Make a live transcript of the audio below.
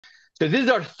So this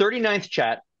is our 39th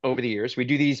chat over the years. We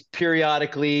do these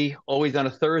periodically, always on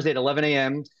a Thursday at 11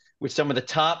 a.m. with some of the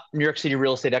top New York City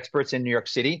real estate experts in New York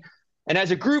City. And as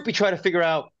a group, we try to figure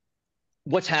out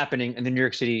what's happening in the New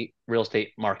York City real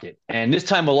estate market. And this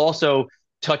time we'll also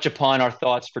touch upon our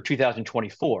thoughts for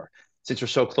 2024, since we're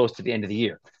so close to the end of the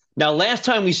year. Now, last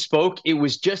time we spoke, it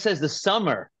was just as the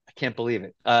summer, I can't believe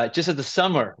it, just as the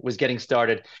summer was getting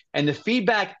started. And the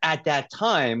feedback at that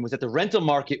time was that the rental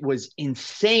market was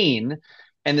insane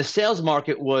and the sales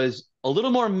market was a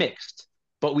little more mixed.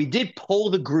 But we did poll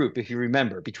the group, if you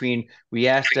remember, we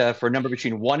asked for a number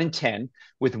between 1 and 10,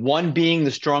 with 1 being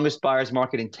the strongest buyer's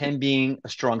market and 10 being a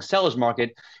strong seller's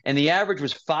market. And the average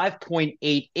was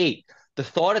 5.88. The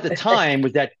thought at the time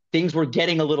was that things were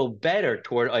getting a little better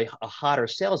toward a hotter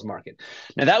sales market.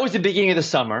 Now, that was the beginning of the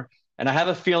summer. And I have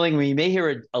a feeling we may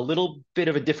hear a little bit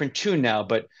of a different tune now,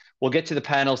 but we'll get to the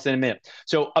panels in a minute.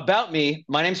 So about me,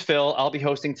 my name's Phil. I'll be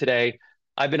hosting today.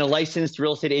 I've been a licensed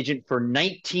real estate agent for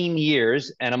 19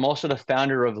 years, and I'm also the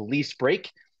founder of Lease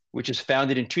Break, which was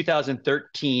founded in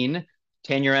 2013,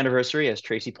 10-year anniversary, as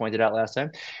Tracie pointed out last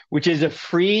time, which is a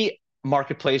free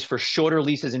marketplace for shorter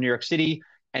leases in New York City,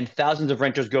 and thousands of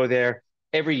renters go there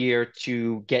every year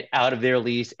to get out of their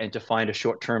lease and to find a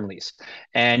short-term lease.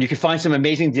 And you can find some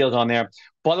amazing deals on there.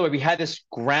 By the way, we had this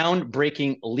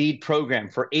groundbreaking lead program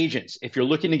for agents. If you're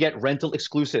looking to get rental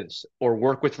exclusives or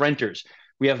work with renters,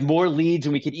 we have more leads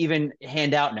than we could even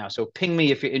hand out now. So ping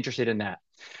me if you're interested in that.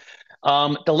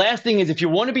 The last thing is, if you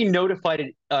want to be notified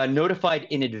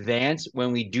in advance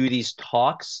when we do these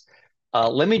talks,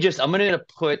 I'm going to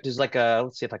put,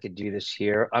 let's see if I could do this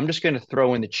here. I'm just going to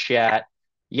throw in the chat.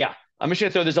 Yeah, I'm just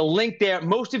going to throw, there's a link there.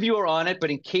 Most of you are on it,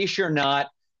 but in case you're not,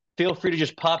 feel free to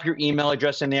just pop your email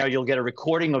address in there. You'll get a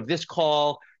recording of this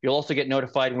call. You'll also get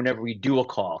notified whenever we do a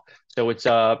call. So it's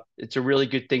a really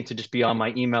good thing to just be on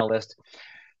my email list.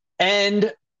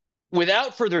 And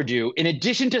without further ado, in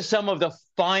addition to some of the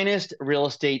finest real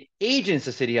estate agents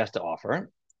the city has to offer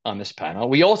on this panel,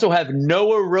 we also have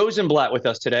Noah Rosenblatt with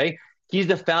us today. He's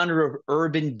the founder of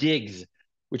Urban Digs,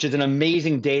 which is an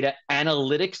amazing data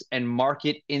analytics and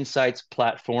market insights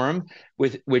platform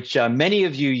with which many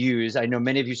of you use. I know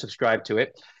many of you subscribe to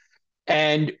it.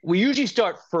 And we usually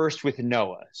start first with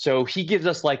Noah. So he gives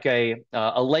us like a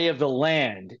lay of the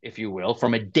land, if you will,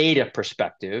 from a data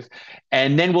perspective.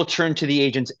 And then we'll turn to the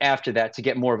agents after that to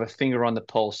get more of a finger on the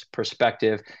pulse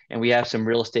perspective. And we have some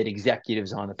real estate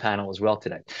executives on the panel as well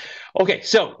today. Okay,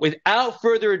 so without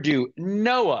further ado,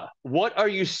 Noah, what are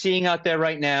you seeing out there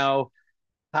right now?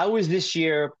 How is this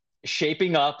year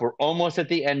shaping up? We're almost at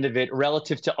the end of it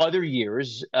relative to other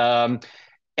years.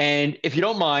 And if you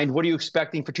don't mind, what are you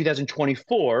expecting for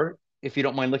 2024? If you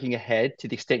don't mind looking ahead to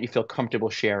the extent you feel comfortable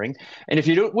sharing. And if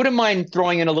you wouldn't mind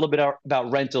throwing in a little bit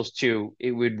about rentals too,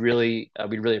 we'd really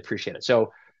appreciate it.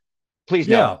 So please,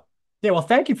 Yeah. Noah. Yeah. Well,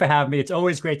 thank you for having me. It's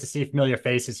always great to see familiar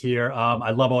faces here.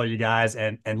 I love all you guys,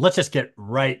 and let's just get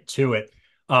right to it.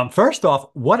 First off,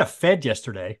 what a Fed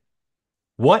yesterday.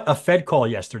 What a Fed call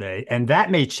yesterday. And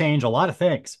that may change a lot of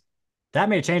things. That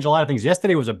may change a lot of things.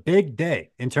 Yesterday was a big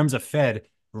day in terms of Fed.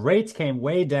 Rates came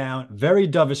way down, very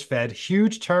dovish Fed,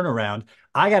 huge turnaround.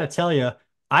 I got to tell you,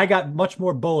 I got much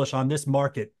more bullish on this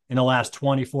market in the last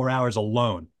 24 hours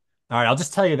alone. All right, I'll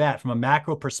just tell you that from a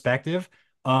macro perspective,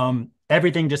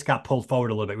 everything just got pulled forward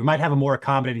a little bit. We might have a more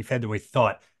accommodating Fed than we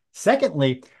thought.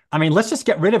 Secondly, I mean, let's just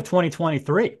get rid of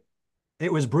 2023.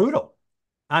 It was brutal.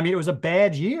 I mean, it was a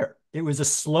bad year. It was a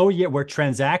slow year. We're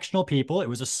transactional people. It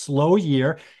was a slow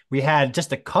year. We had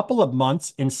just a couple of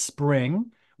months in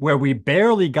spring where we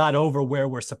barely got over where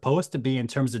we're supposed to be in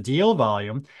terms of deal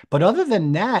volume. But other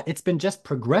than that, it's been just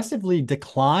progressively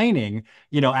declining,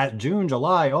 at June,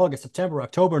 July, August, September,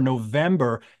 October,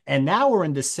 November. And now we're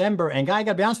in December. And I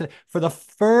got to be honest with you, for the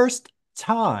first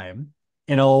time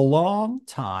in a long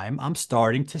time, I'm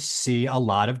starting to see a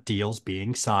lot of deals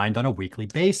being signed on a weekly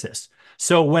basis.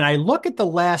 So when I look at the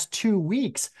last 2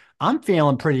 weeks, I'm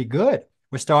feeling pretty good.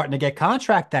 We're starting to get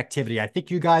contract activity. I think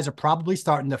you guys are probably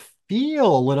starting to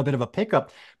feel a little bit of a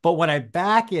pickup. But when I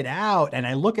back it out and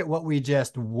I look at what we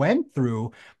just went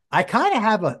through, I kind of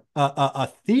have a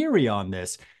theory on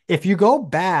this. If you go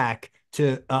back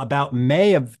to about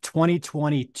May of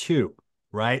 2022,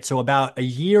 right? So about a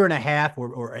year and a half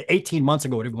or 18 months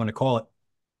ago, whatever you want to call it,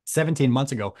 17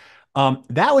 months ago,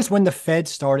 that was when the Fed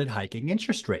started hiking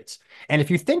interest rates. And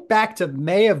if you think back to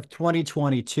May of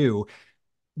 2022,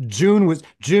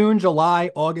 June, July,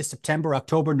 August, September,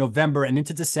 October, November, and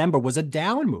into December was a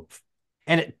down move.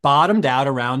 And it bottomed out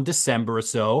around December or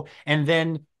so. And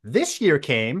then this year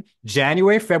came,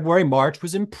 January, February, March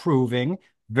was improving,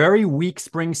 very weak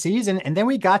spring season. And then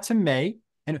we got to May,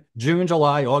 And June,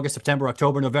 July, August, September,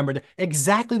 October, November,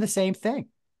 exactly the same thing.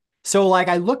 So like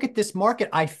I look at this market,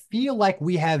 I feel like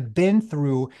we have been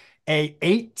through a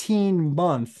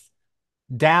 18-month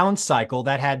down cycle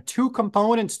that had two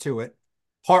components to it.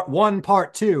 Part one,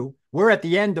 part two. We're at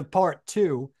the end of part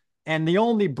two. And the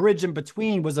only bridge in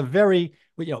between was a very,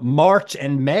 March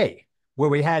and May, where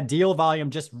we had deal volume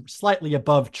just slightly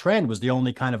above trend was the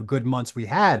only kind of good months we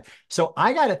had. So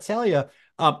I got to tell you,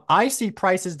 I see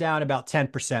prices down about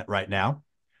 10% right now.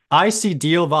 I see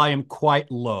deal volume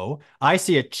quite low. I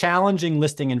see a challenging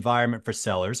listing environment for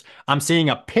sellers. I'm seeing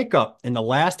a pickup in the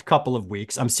last couple of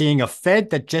weeks. I'm seeing a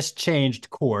Fed that just changed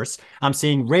course. I'm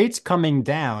seeing rates coming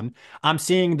down. I'm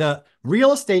seeing the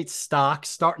real estate stocks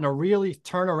starting to really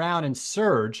turn around and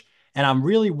surge. And I'm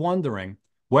really wondering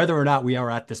whether or not we are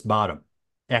at this bottom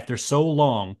after so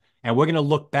long. And we're going to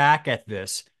look back at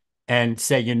this and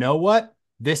say, you know what?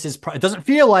 It doesn't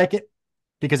feel like it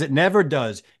because it never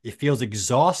does. It feels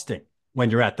exhausting when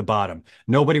you're at the bottom.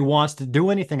 Nobody wants to do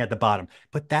anything at the bottom,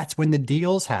 but that's when the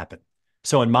deals happen.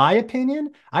 So in my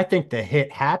opinion, I think the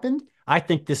hit happened. I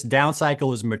think this down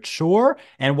cycle is mature.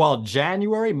 And while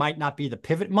January might not be the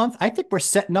pivot month, I think we're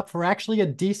setting up for actually a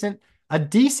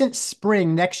decent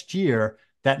spring next year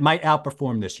that might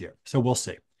outperform this year. So we'll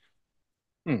see.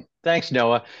 Thanks,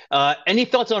 Noah. Any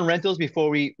thoughts on rentals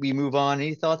before we move on?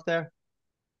 Any thoughts there?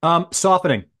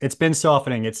 Softening. It's been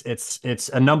softening. It's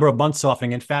a number of months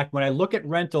softening. In fact, when I look at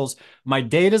rentals, my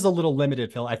data is a little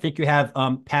limited, Phil. I think you have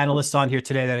panelists on here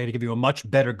today that are going to give you a much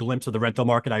better glimpse of the rental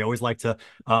market. I always like to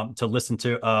listen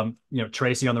to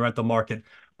Tracie on the rental market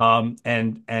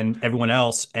and everyone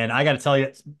else. And I got to tell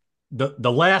you,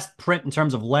 the last print in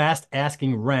terms of last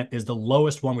asking rent is the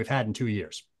lowest one we've had in 2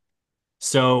 years.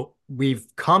 So we've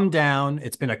come down.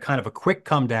 It's been a kind of a quick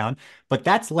come down, but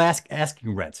that's last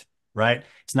asking rent, right?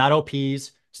 It's not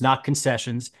OPs. It's not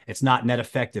concessions. It's not net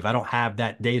effective. I don't have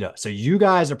that data. So you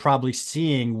guys are probably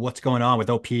seeing what's going on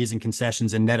with OPs and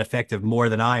concessions and net effective more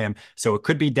than I am. So it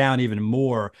could be down even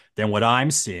more than what I'm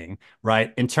seeing,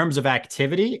 right? In terms of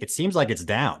activity, it seems like it's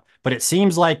down, but it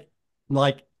seems like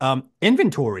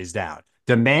inventory is down.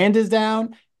 Demand is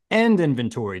down and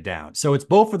inventory down. So it's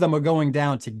both of them are going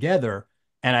down together.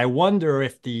 And I wonder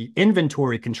if the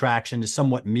inventory contraction is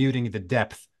somewhat muting the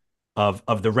depth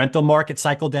of the rental market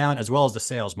cycle down as well as the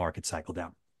sales market cycle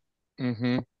down.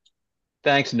 Mm-hmm.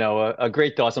 Thanks, Noah.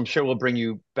 Great thoughts. I'm sure we'll bring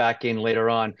you back in later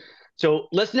on. So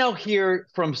let's now hear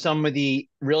from some of the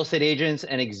real estate agents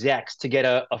and execs to get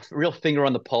a real finger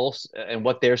on the pulse and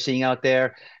what they're seeing out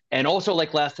there. And also,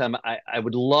 like last time, I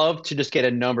would love to just get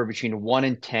a number between 1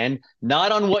 and 10,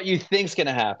 not on what you think is going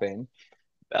to happen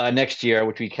next year,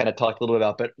 which we kind of talked a little bit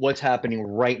about, but what's happening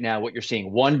right now, what you're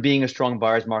seeing. 1 being a strong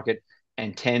buyer's market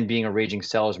and 10 being a raging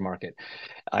seller's market.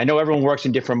 I know everyone works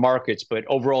in different markets, but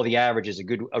overall the average is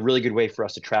a really good way for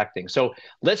us to track things. So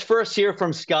let's first hear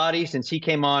from Scotty since he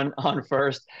came on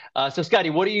first. So Scotty,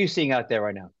 what are you seeing out there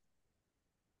right now?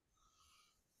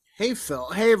 Hey Phil.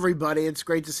 Hey everybody. It's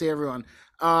great to see everyone.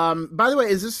 By the way,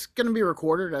 is this going to be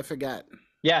recorded? I forget.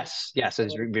 Yes,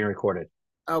 it's being recorded.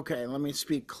 Okay, let me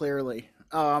speak clearly.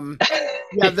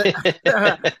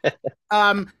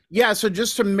 Yeah, so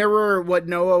just to mirror what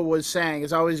Noah was saying,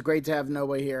 it's always great to have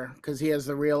Noah here because he has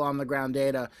the real on the ground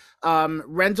data.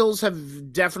 Rentals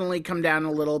have definitely come down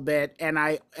a little bit, and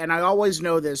I always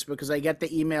know this because I get the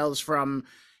emails from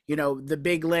the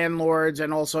big landlords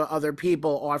and also other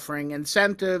people offering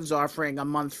incentives, offering a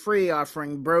month free,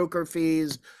 offering broker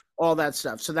fees, all that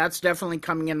stuff. So that's definitely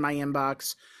coming in my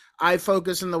inbox. I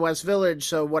focus in the West Village,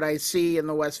 so what I see in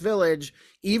the West Village,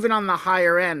 even on the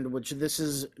higher end, which this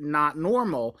is not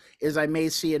normal, is I may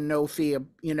see a no-fee,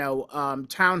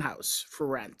 townhouse for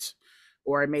rent,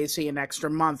 or I may see an extra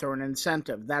month or an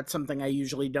incentive. That's something I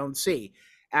usually don't see.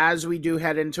 As we do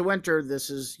head into winter,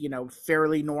 this is,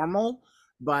 fairly normal,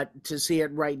 but to see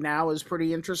it right now is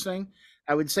pretty interesting.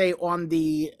 I would say on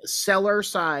the seller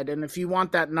side, and if you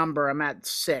want that number, I'm at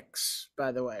 6,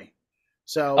 by the way.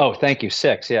 So, thank you.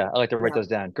 6. Yeah, I like to write those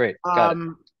down. Great. Got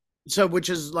it. So which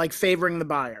is like favoring the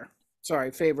buyer.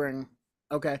 Sorry, favoring.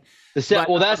 Okay.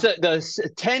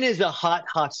 The 10 is the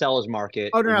hot seller's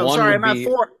market. Oh no, sorry, I'm at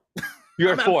 4.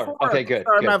 You're at 4. Okay, good.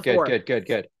 Sorry,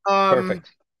 Good.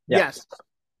 Perfect. Yeah. Yes.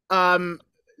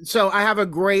 So I have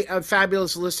a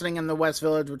fabulous listing in the West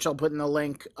Village, which I'll put in the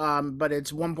link. But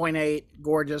it's 1.8,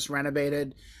 gorgeous,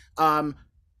 renovated.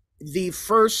 The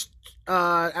first,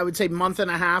 I would say, month and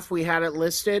a half we had it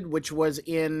listed, which was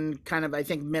in kind of, I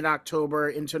think, mid-October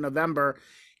into November.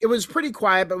 It was pretty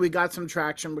quiet, but we got some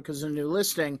traction because of the new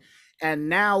listing. And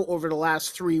now, over the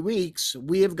last 3 weeks,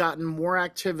 we have gotten more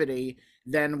activity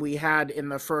than we had in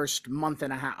the first month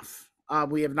and a half.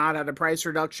 We have not had a price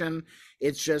reduction.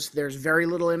 It's just there's very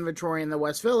little inventory in the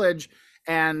West Village.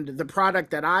 And the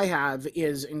product that I have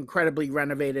is incredibly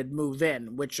renovated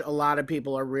move-in, which a lot of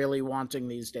people are really wanting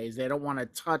these days. They don't want to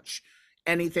touch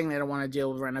anything. They don't want to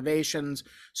deal with renovations.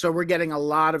 So we're getting a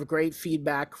lot of great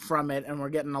feedback from it, and we're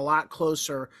getting a lot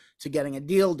closer to getting a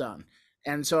deal done.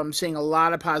 And so I'm seeing a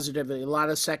lot of positivity, a lot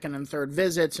of second and third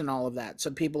visits and all of that. So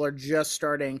people are just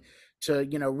starting to,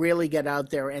 really get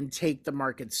out there and take the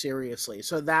market seriously.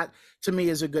 So that to me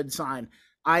is a good sign.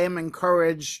 I am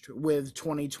encouraged with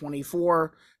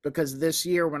 2024 because this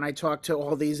year when I talk to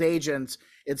all these agents,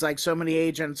 it's like so many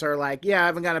agents are like, yeah, I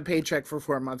haven't got a paycheck for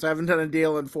 4 months. I haven't done a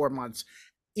deal in 4 months.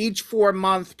 Each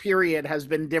 4-month period has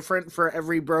been different for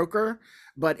every broker,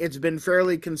 but it's been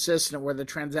fairly consistent where the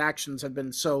transactions have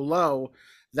been so low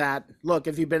that, look,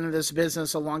 if you've been in this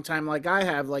business a long time like I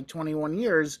have, like 21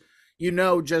 years,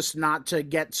 just not to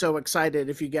get so excited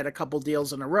if you get a couple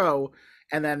deals in a row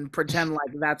and then pretend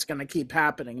like that's going to keep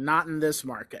happening. Not in this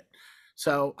market.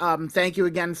 So thank you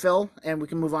again, Phil, and we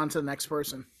can move on to the next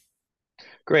person.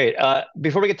 Great.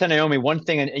 Before we get to Naomi, one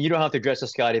thing, and you don't have to address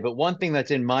this, Scotty, but one thing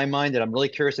that's in my mind that I'm really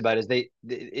curious about is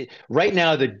right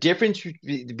now, the difference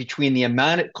between the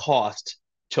amount it costs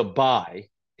to buy,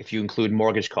 if you include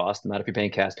mortgage cost, not if you're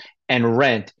paying cash, and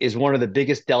rent is one of the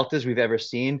biggest deltas we've ever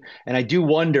seen. And I do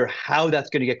wonder how that's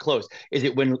going to get close. Is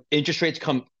it when interest rates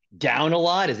come down a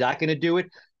lot? Is that going to do it?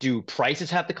 Do prices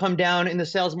have to come down in the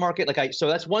sales market? So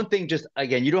that's one thing. Just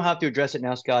again, you don't have to address it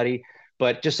now, Scotty,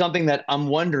 but just something that I'm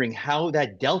wondering how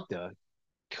that delta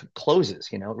closes.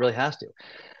 It really has to.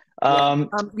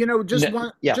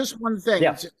 Just one thing,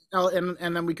 yeah.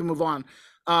 and then we can move on.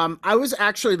 I was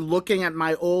actually looking at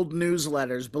my old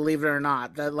newsletters, believe it or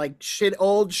not, that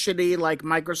old shitty like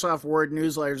Microsoft Word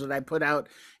newsletters that I put out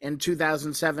in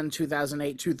 2007,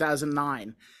 2008,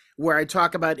 2009. Where I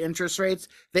talk about interest rates.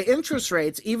 The interest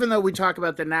rates, even though we talk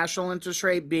about the national interest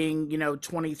rate being,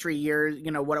 23 years,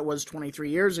 what it was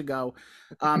 23 years ago,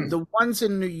 the ones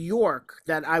in New York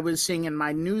that I was seeing in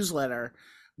my newsletter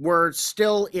were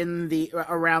still in the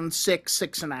around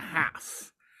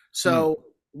 6.5. So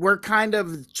we're kind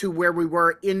of to where we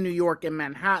were in New York and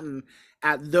Manhattan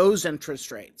at those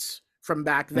interest rates from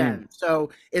back then. So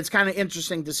it's kind of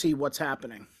interesting to see what's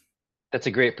happening. That's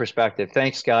a great perspective.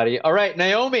 Thanks, Scotty. All right,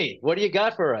 Naomi, what do you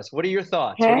got for us? What are your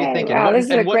thoughts? Hey, what are you thinking? wow, this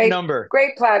is a what number?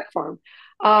 great platform.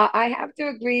 I have to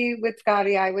agree with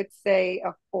Scotty. I would say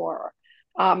a 4.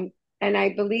 And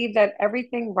I believe that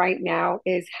everything right now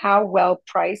is how well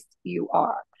priced you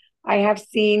are. I have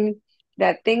seen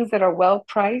that things that are well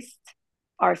priced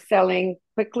are selling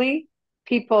quickly.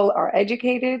 People are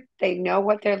educated. They know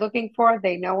what they're looking for.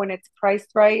 They know when it's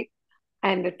priced right.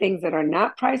 And the things that are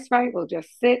not priced right will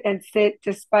just sit and sit,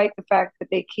 despite the fact that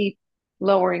they keep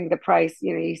lowering the price.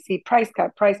 You see price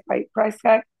cut, price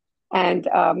cut, and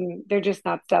they're just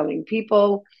not selling.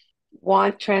 People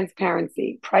want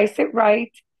transparency. Price it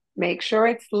right. Make sure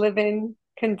it's live-in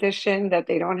condition, that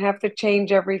they don't have to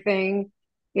change everything.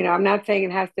 I'm not saying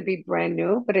it has to be brand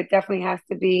new, but it definitely has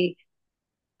to be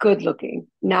good looking,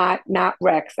 not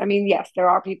wrecks. I mean, yes, there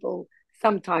are people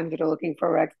sometimes that are looking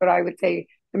for wrecks, but I would say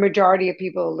the majority of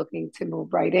people are looking to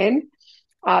move right in.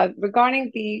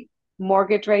 Regarding the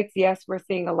mortgage rates, yes, we're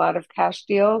seeing a lot of cash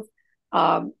deals,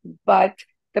 but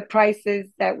the prices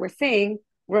that we're seeing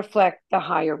reflect the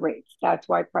higher rates. That's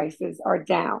why prices are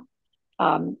down.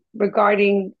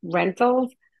 Regarding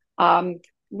rentals, again,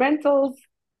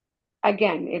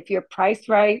 if you're priced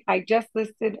right, I just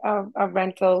listed a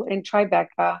rental in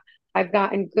Tribeca. I've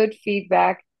gotten good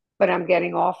feedback, but I'm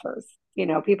getting offers.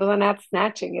 People are not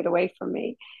snatching it away from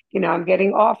me. I'm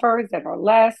getting offers that are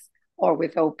less, or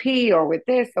with OP, or with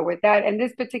this, or with that. And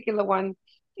this particular one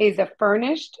is a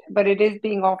furnished, but it is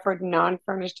being offered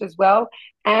non-furnished as well.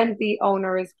 And the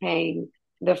owner is paying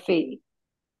the fee.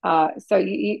 So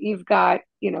you've got,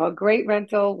 a great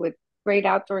rental with great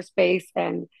outdoor space,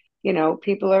 and,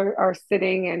 people are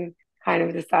sitting and kind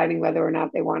of deciding whether or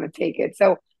not they want to take it.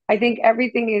 So I think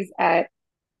everything is at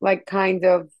like kind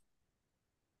of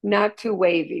not too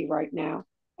wavy right now.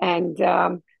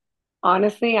 And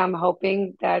honestly, I'm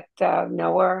hoping that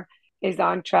Noah is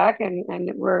on track and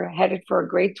we're headed for a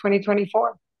great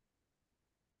 2024.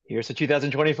 Here's to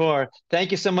 2024.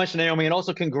 Thank you so much, Naomi. And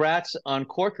also congrats on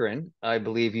Corcoran. I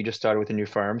believe you just started with a new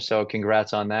firm. So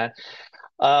congrats on that.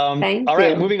 Thank all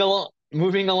right, you.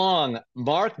 moving along.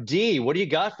 Mark D, what do you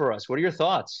got for us? What are your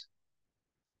thoughts?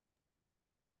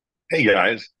 Hey,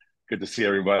 guys. Good to see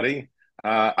everybody.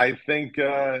 I think,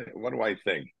 what do I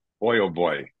think? Boy, oh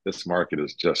boy, this market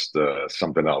is just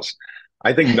something else.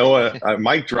 I think Noah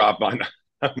might drop on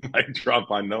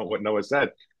Noah, what Noah said.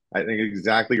 I think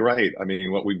exactly right. I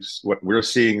mean, what we're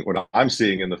seeing, what I'm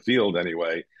seeing in the field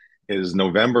anyway, is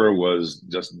November was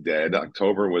just dead.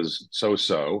 October was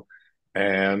so-so,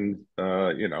 and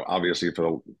obviously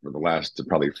for the last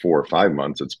probably 4 or 5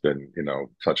 months, it's been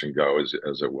touch and go as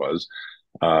it was.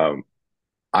 Um,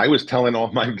 I was telling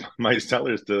all my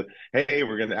sellers to, hey,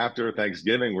 we're gonna after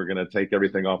Thanksgiving, we're gonna take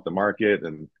everything off the market,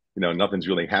 and nothing's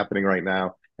really happening right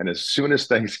now. And as soon as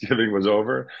Thanksgiving was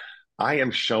over, I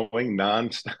am showing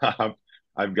nonstop.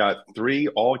 I've got 3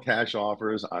 all-cash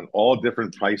offers on all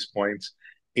different price points.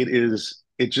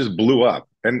 It just blew up.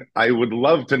 And I would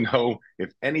love to know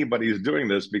if anybody is doing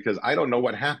this, because I don't know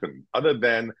what happened, other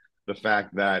than the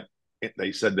fact that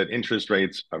they said that interest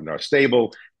rates are now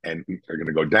stable and are going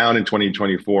to go down in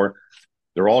 2024.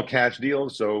 They're all cash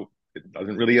deals, so it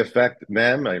doesn't really affect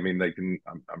them. I mean, they can.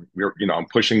 I'm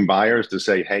pushing buyers to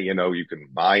say, hey, you can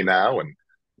buy now and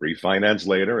refinance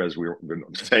later, as we've been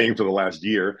saying for the last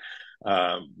year.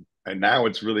 And now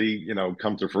it's really,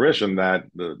 come to fruition that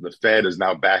the Fed is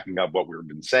now backing up what we've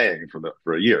been saying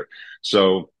for a year.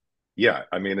 So, yeah,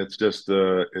 I mean, it's just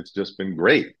been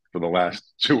great for the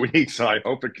last 2 weeks. I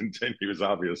hope it continues,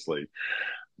 obviously,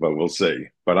 but we'll see.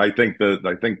 But I think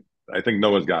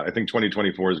Noah's got. I think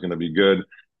 2024 is going to be good.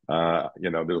 I'm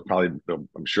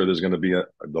sure there's going to be a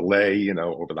delay,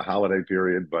 over the holiday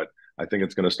period, but I think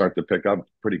it's going to start to pick up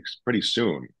pretty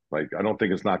soon. Like, I don't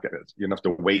think it's not going to, you have to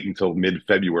wait until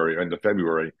mid-February, end of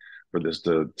February, for this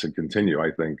to continue.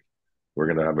 I think we're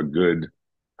going to have a good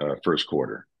first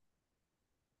quarter.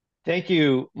 Thank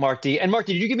you, Mark D. And Mark,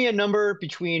 did you give me a number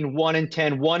between 1 and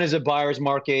 10? 1 is a buyer's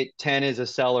market, 10 is a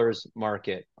seller's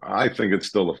market. I think it's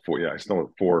still a 4. Yeah, it's still a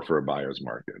 4 for a buyer's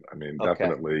market. I mean,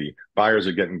 definitely buyers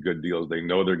are getting good deals. They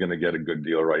know they're going to get a good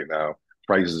deal right now.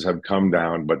 Prices have come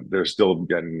down, but they're still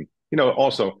getting,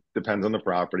 also depends on the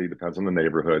property, depends on the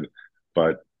neighborhood.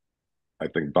 But I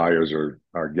think buyers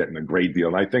are getting a great deal.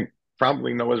 And I think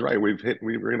probably Noah's right. We're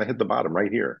going to hit the bottom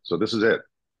right here. So this is it.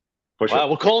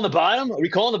 Wow, we're calling the bottom? Are we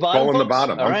calling the bottom, Calling folks? the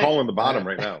bottom. All I'm right. calling the bottom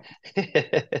right now.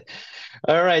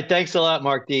 All right. Thanks a lot,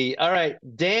 Mark D. All right.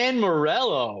 Dan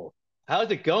Marrello, how's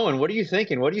it going? What are you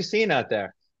thinking? What are you seeing out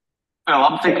there? Well,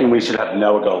 I'm thinking we should have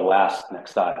Noah go last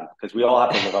next time, because we all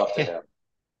have to live up to him.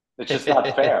 It's just not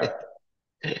fair.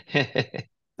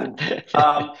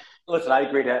 Listen, I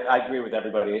agree with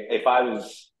everybody. If I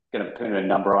was going to put a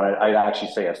number on it, I'd actually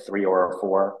say a 3 or a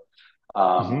 4.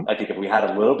 I think if we had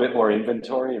a little bit more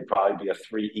inventory, it'd probably be a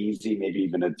 3 easy, maybe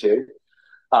even a 2.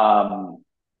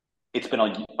 It's been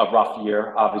a rough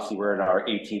year. Obviously, we're in our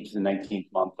 18th and 19th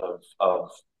month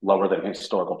of lower than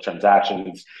historical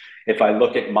transactions. If I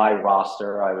look at my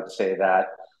roster, I would say that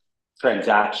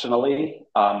transactionally,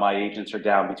 my agents are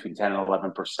down between 10 and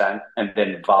 11%, and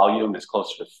then volume is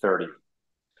closer to 30.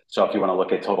 So if you want to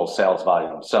look at total sales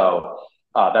volume, so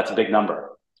that's a big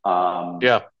number.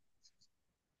 Yeah.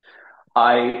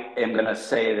 I am going to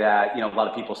say that, a lot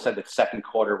of people said that second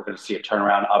quarter, we're going to see a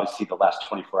turnaround. Obviously, the last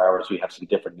 24 hours, we have some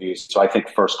different news. So I think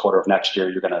first quarter of next year,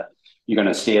 you're going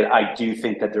to see it. I do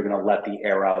think that they're going to let the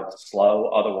air out slow.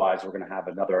 Otherwise, we're going to have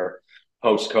another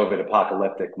post-COVID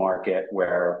apocalyptic market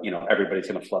where, everybody's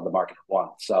going to flood the market at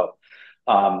once. So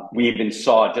we even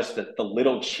saw just the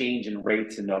little change in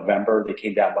rates in November. They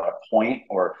came down about a point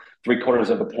or 3/4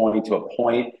 of a point to a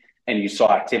point. And you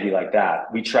saw activity like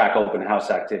that. We track open house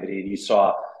activity, and you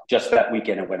saw just that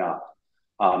weekend it went up.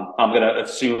 I'm going to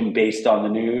assume, based on the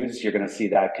news, you're going to see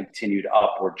that continued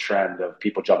upward trend of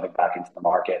people jumping back into the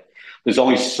market. There's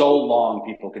only so long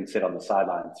people can sit on the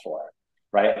sidelines for,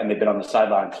 right? And they've been on the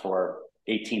sidelines for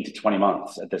 18 to 20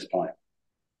 months at this point.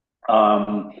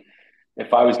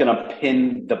 If I was going to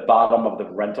pin the bottom of the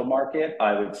rental market,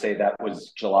 I would say that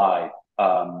was July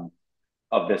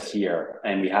of this year.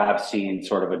 And we have seen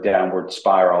sort of a downward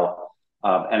spiral.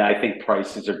 And I think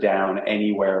prices are down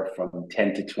anywhere from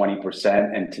 10 to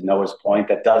 20%. And to Noah's point,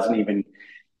 that doesn't even,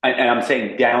 and I'm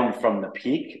saying down from the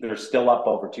peak. They're still up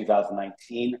over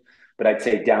 2019, but I'd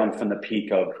say down from the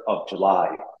peak of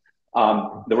July.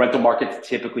 The rental market's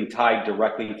typically tied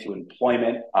directly to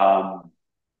employment.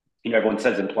 Everyone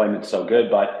says employment's so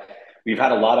good, but we've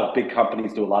had a lot of big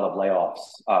companies do a lot of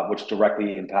layoffs, which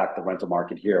directly impact the rental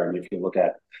market here. I mean, if you look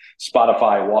at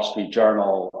Spotify, Wall Street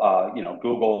Journal,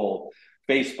 Google,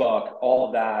 Facebook, all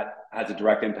of that has a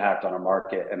direct impact on our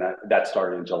market, and that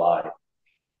started in July.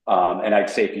 And I'd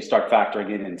say if you start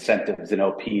factoring in incentives and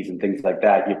OPs and things like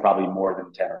that, you're probably more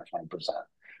than 10 or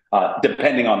 20%,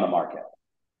 depending on the market.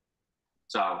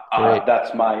 So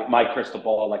that's my crystal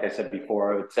ball. Like I said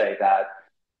before, I would say that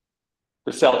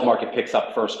the sales market picks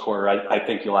up first quarter. I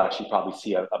think you'll actually probably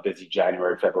see a busy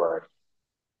January, February.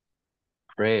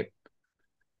 Great.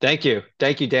 Thank you.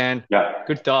 Thank you, Dan. Yeah.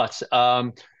 Good thoughts.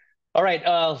 All right,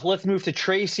 let's move to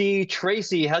Tracie.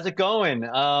 Tracie, how's it going?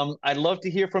 I'd love to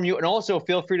hear from you, and also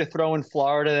feel free to throw in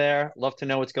Florida there. Love to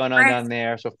know what's going on down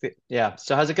there. So, yeah.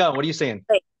 So, how's it going? What are you seeing?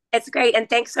 It's great, and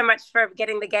thanks so much for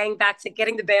getting the band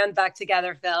back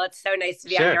together, Phil. It's so nice to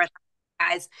be on here Sure. with you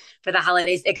guys for the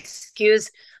holidays.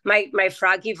 Excuse my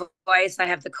froggy voice. I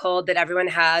have the cold that everyone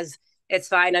has. It's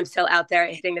fine. I'm still out there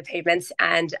hitting the pavements,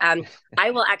 and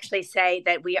I will actually say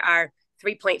that we are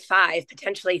 3.5,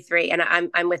 potentially 3. And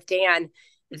I'm with Dan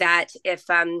that if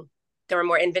there were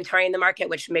more inventory in the market,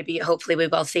 which maybe hopefully we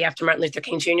will see after Martin Luther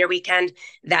King Jr. weekend,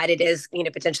 that it is,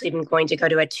 potentially even going to go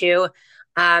to a 2.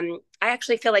 I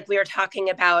actually feel like we were talking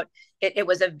about it. It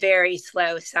was a very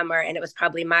slow summer, and it was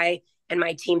probably my and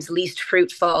my team's least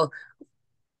fruitful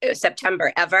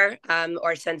September ever,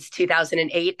 or since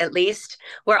 2008 at least.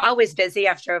 We're always busy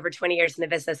after over 20 years in the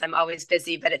business. I'm always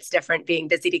busy, but it's different being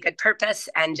busy to good purpose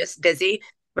and just busy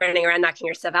running around knocking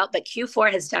yourself out. But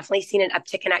Q4 has definitely seen an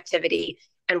uptick in activity.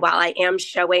 And while I am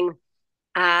showing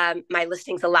my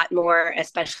listings a lot more,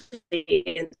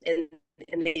 especially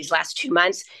in these last 2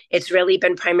 months, it's really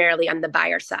been primarily on the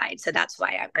buyer side. So that's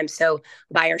why I'm so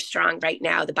buyer strong right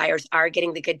now. The buyers are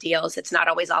getting the good deals. It's not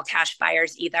always all cash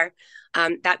buyers either.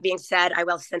 That being said, I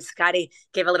will, since Scotty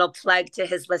gave a little plug to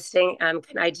his listing,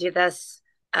 can I do this?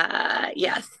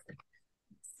 Yes.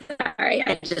 Sorry,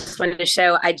 I just wanted to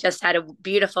show, I just had a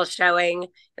beautiful showing,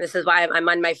 and this is why I'm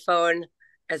on my phone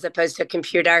as opposed to a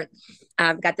computer.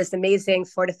 Got this amazing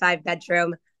 4 to 5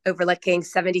 bedroom overlooking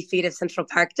 70 feet of Central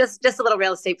Park. Just a little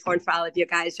real estate porn for all of you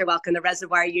guys. You're welcome. The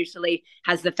reservoir usually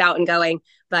has the fountain going,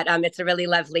 but it's a really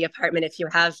lovely apartment. If you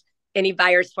have any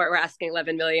buyers for it, we're asking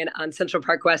 $11 million on Central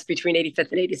Park West between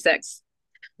 85th and 86th.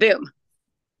 Boom.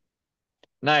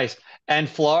 Nice. And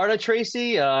Florida,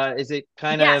 Tracie, is it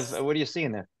kind of, what are you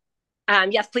seeing there?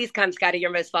 Yes, please come, Scotty. You're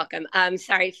most welcome.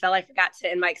 Sorry, Phil, I forgot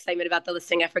to, in my excitement about the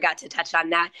listing, I forgot to touch on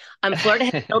that. Florida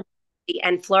has built,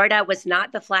 and Florida was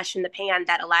not the flash in the pan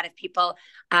that a lot of people,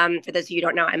 for those of you who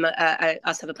don't know, I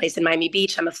also have a place in Miami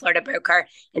Beach. I'm a Florida broker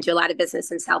and do a lot of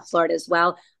business in South Florida as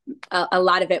well. A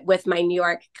lot of it with my New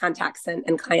York contacts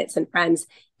and clients and friends.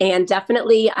 And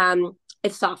definitely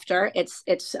it's softer.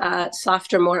 It's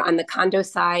softer more on the condo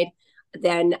side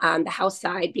than the house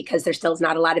side, because there still is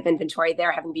not a lot of inventory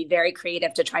there, having to be very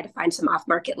creative to try to find some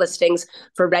off-market listings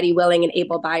for ready, willing, and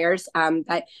able buyers.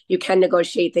 But you can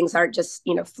negotiate. Things aren't just,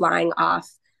 flying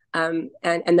off. And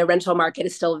the rental market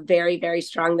is still very, very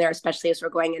strong there, especially as we're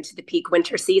going into the peak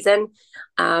winter season.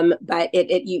 But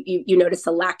you notice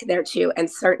a lack there too. And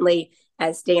certainly,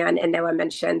 as Dan and Noah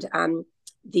mentioned,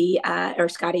 or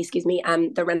Scotty, excuse me,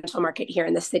 the rental market here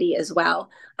in the city as well.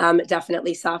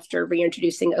 Definitely softer,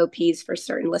 reintroducing OPs for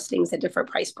certain listings at different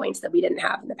price points that we didn't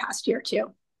have in the past year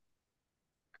too.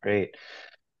 Great.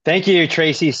 Thank you,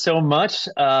 Tracie, so much.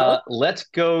 Let's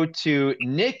go to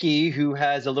Nikki, who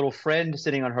has a little friend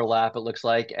sitting on her lap, it looks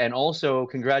like. And also,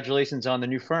 congratulations on the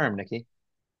new firm, Nikki.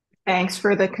 Thanks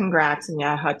for the congrats. And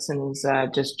yeah, Hudson's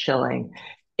just chilling.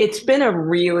 It's been a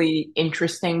really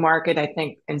interesting market. I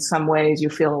think in some ways you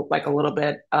feel like a little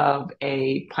bit of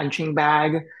a punching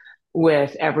bag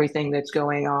with everything that's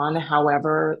going on.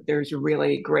 However, there's a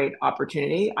really great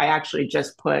opportunity. I actually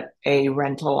just put a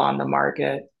rental on the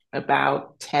market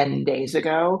about 10 days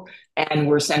ago, and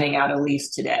we're sending out a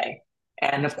lease today.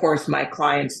 And of course, my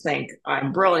clients think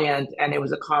I'm brilliant, and it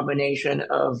was a combination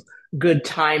of good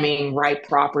timing, right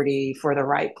property for the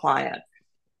right client.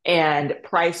 And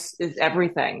price is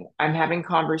everything. I'm having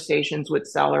conversations with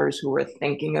sellers who are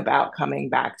thinking about coming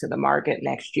back to the market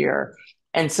next year.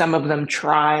 And some of them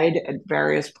tried at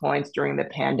various points during the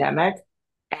pandemic,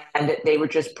 and they were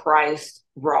just priced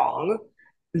wrong.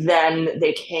 Then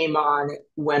they came on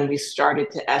when we started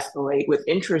to escalate with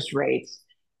interest rates.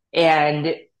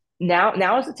 And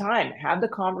now is the time. Have the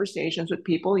conversations with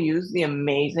people, use the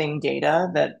amazing data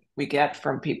that we get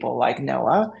from people like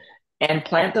Noah, and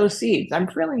plant those seeds. I'm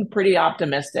feeling pretty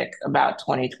optimistic about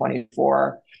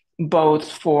 2024,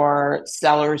 both for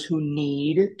sellers who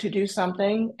need to do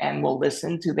something and will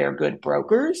listen to their good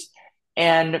brokers,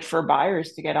 and for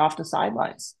buyers to get off the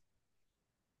sidelines.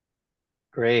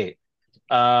 Great.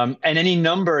 And any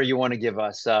number you want to give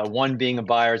us, 1 being a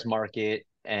buyer's market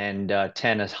and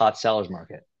 10 a hot seller's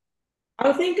market?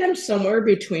 I think I'm somewhere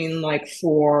between like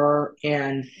 4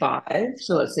 and 5.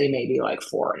 So let's say maybe like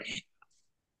 4.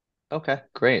 Okay,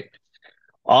 great.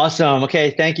 Awesome.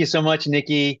 Okay, thank you so much,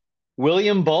 Nikki.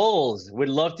 William Bolls, would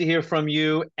love to hear from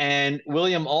you. And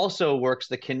William also works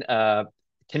the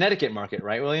Connecticut market,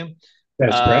 right, William?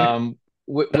 That's correct.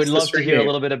 Would love to hear a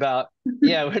little bit about,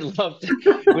 yeah, we'd love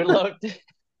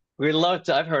We'd love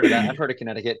to. I've heard of that. I've heard of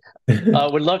Connecticut.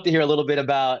 Would love to hear a little bit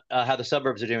about how the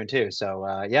suburbs are doing too.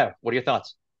 So, yeah, what are your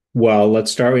thoughts? Well,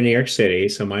 let's start with New York City.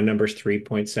 So my number's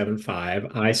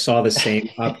 3.75. I saw the same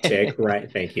uptick,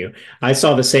 right? Thank you. I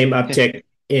saw the same uptick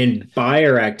in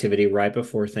buyer activity right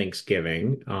before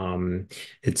Thanksgiving.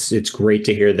 It's great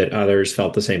to hear that others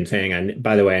felt the same thing. And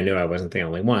by the way, I knew I wasn't the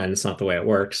only one. It's not the way it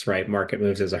works, right? Market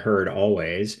moves as a herd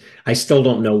always. I still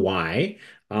don't know why.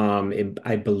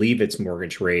 I believe it's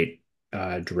mortgage rate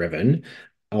driven,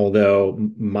 although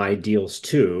my deals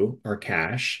too are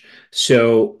cash.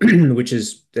 So, which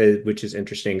is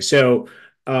interesting. So,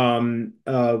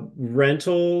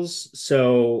 rentals.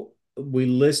 So we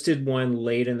listed one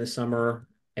late in the summer,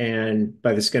 and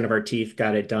by the skin of our teeth,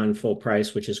 got it done full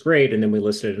price, which is great. And then we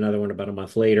listed another one about a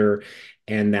month later,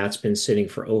 and that's been sitting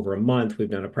for over a month.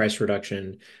 We've done a price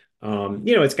reduction.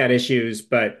 It's got issues,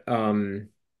 but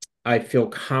I feel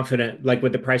confident. Like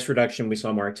with the price reduction, we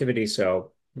saw more activity.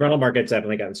 So rental market's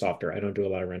definitely gotten softer. I don't do a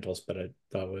lot of rentals, but I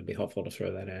thought it would be helpful to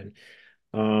throw that in.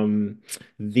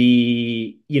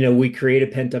 We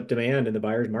created pent-up demand in the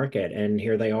buyer's market, and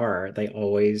here they are. It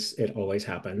always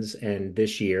happens. And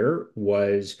this year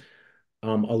was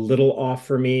a little off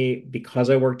for me because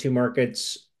I work two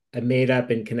markets. I made up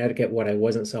in Connecticut what I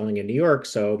wasn't selling in New York,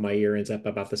 so my year ends up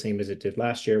about the same as it did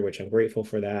last year, which I'm grateful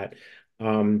for that.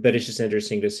 But it's just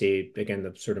interesting to see, again,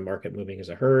 the sort of market moving as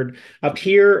a herd. Up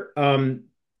here,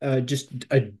 just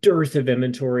a dearth of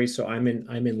inventory. So I'm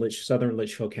in southern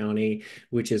Litchfield County,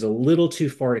 which is a little too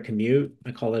far to commute.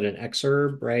 I call it an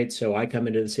exurb, right? So I come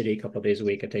into the city a couple of days a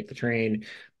week. I take the train.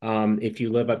 If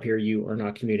you live up here, you are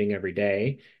not commuting every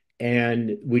day. And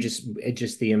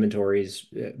the inventory is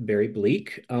very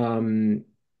bleak.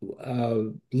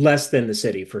 Less than the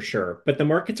city for sure, but the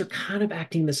markets are kind of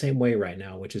acting the same way right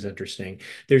now, which is interesting.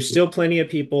 There's still plenty of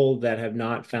people that have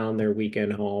not found their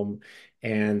weekend home,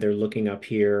 and they're looking up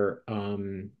here,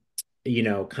 kind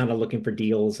of looking for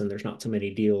deals, and there's not so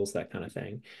many deals, that kind of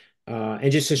thing.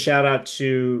 And just a shout out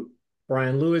to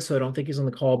Brian Lewis, who I don't think he's on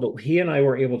the call, but he and I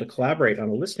were able to collaborate on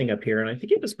a listing up here, and I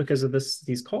think it was because of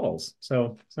these calls.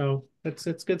 So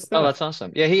it's good stuff. Oh, that's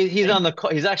awesome. Yeah, he's on the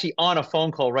call. He's actually on a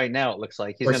phone call right now. It looks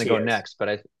like he's going to go next,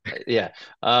 but yeah.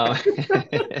 There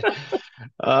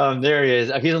he is.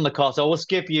 He's on the call, so we'll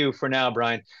skip you for now,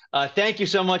 Brian. Thank you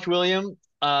so much, William.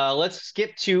 Let's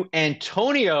skip to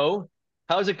Antonio.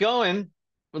 How's it going?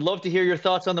 Would love to hear your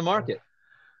thoughts on the market.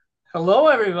 Hello,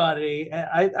 everybody.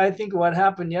 I think what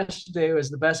happened yesterday was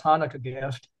the best Hanukkah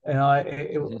gift.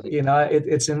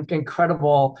 It's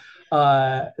incredible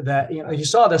that you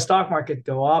saw the stock market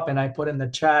go up, and I put in the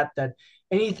chat that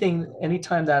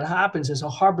anytime that happens is a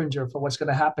harbinger for what's going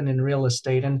to happen in real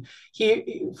estate. And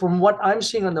from what I'm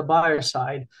seeing on the buyer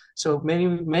side, so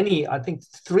many, I think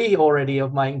 3 already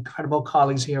of my incredible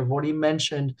colleagues here have already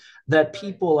mentioned that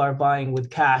people are buying with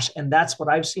cash. And that's what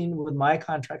I've seen with my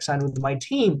contract signed with my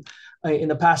team in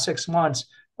the past 6 months.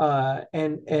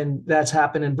 And that's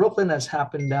happened in Brooklyn, that's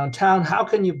happened downtown. How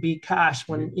can you beat cash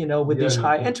when, with these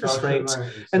high interest rates?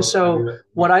 And so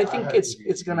what I think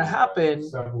it's going to happen,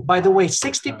 by the way,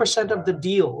 60% of the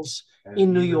deals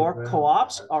in New York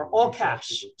co-ops are all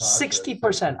cash.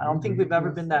 60%. I don't think we've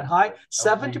ever been that high.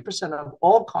 70% of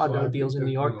all condo deals in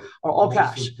New York are all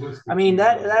cash. I mean,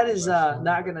 that is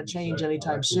not going to change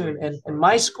anytime soon. And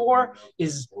my score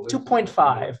is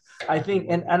 2.5. I think,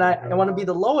 and I want to be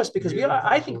the lowest because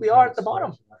I think we are at the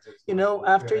bottom.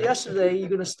 After yesterday, you're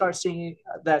going to start seeing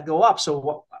that go up.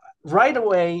 So right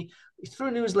away,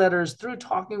 through newsletters, through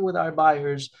talking with our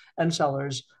buyers and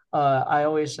sellers, I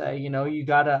always say, you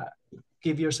got to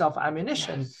give yourself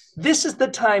ammunition. This is the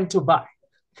time to buy,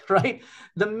 right?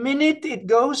 The minute it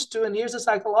goes to, and here's the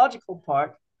psychological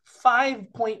part,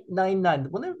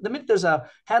 5.99. The minute there's a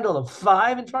handle of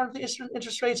 5 in front of the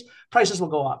interest rates, prices will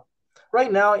go up.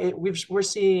 Right now, we're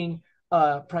seeing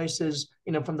prices,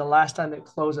 from the last time it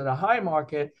closed at a high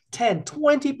market, 10,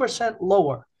 20%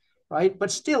 lower. Right.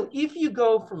 But still, if you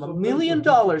go from $1 million,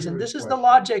 and this is the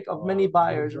logic of many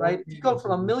buyers, right? If you go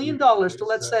from $1 million to,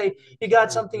 let's say you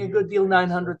got something, a good deal,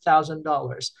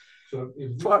 $900,000.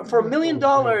 For $1 million,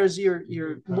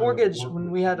 your mortgage,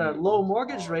 when we had a low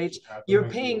mortgage rates, you're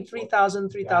paying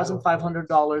 $3,000,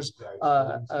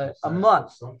 $3,500 a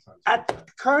month. At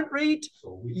current rate,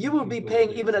 you will be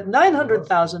paying, even at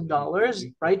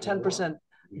 $900,000, right? 10%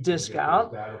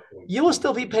 discount, you will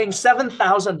still be paying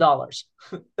 $7,000.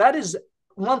 That is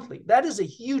monthly. That is a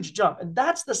huge jump. And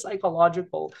that's the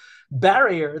psychological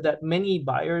barrier that many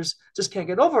buyers just can't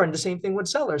get over. And the same thing with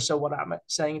sellers. So what I'm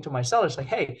saying to my sellers, like,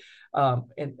 hey,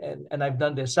 and I've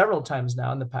done this several times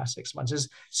now in the past 6 months, is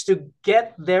to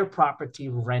get their property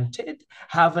rented,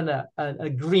 have an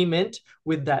agreement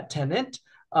with that tenant,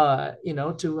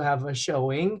 to have a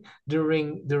showing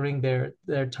during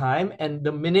their time. And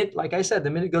the minute, like I said, the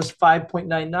minute it goes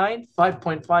 5.99,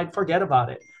 5.5, forget about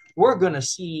it. We're going to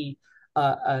see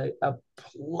a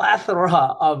plethora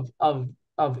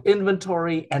of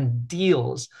inventory and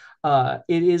deals.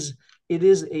 It is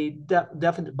a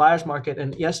definite buyer's market.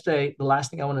 And yesterday, the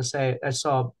last thing I want to say, I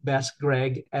saw Bess,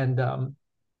 Greg, and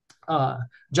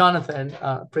Jonathan,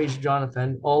 praise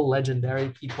Jonathan, all legendary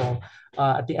people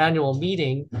at the annual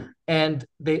meeting, and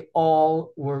they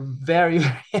all were very,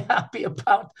 very happy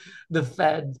about the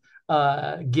Fed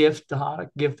gift, the hot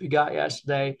gift we got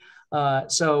yesterday.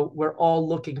 So we're all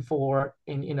looking for,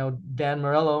 and Dan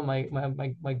Marrello,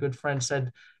 my good friend,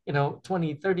 said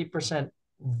 20-30%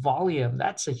 volume.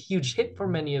 That's a huge hit for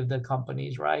many of the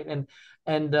companies, right?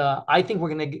 And I think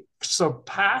we're going to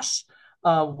surpass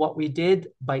what we did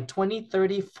by 20,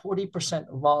 30,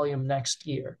 40% volume next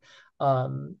year.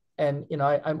 And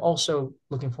I'm also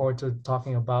looking forward to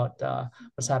talking about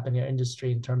what's happening in our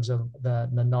industry in terms of the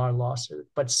NAR lawsuit.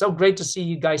 But so great to see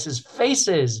you guys'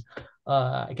 faces.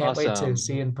 I can't wait to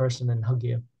see you in person and hug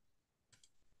you.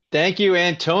 Thank you,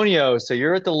 Antonio. So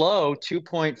you're at the low,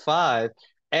 2.5.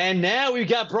 And now we've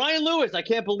got Brian Lewis. I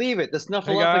can't believe it. The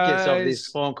snuffleupagus of this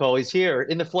phone call. He's here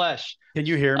in the flesh. Can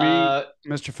you hear me,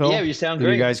 Mr. Phil? Yeah, you sound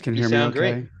great. You guys can hear me okay?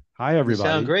 Great. Hi, everybody.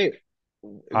 You sound great. Hi.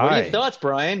 What are your thoughts,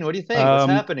 Brian? What do you think?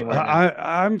 What's happening right now?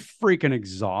 I'm freaking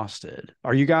exhausted.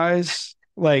 Are you guys?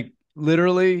 Like,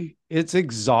 literally, it's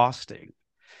exhausting.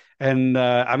 And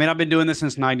I've been doing this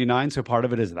since 99, so part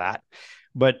of it is that.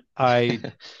 But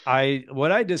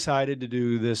what I decided to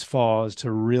do this fall is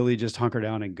to really just hunker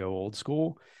down and go old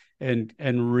school and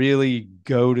really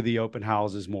go to the open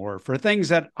houses more for things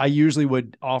that I usually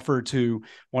would offer to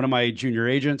one of my junior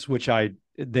agents, which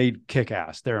they kick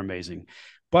ass. They're amazing.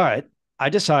 But I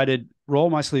decided,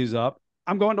 roll my sleeves up.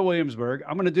 I'm going to Williamsburg.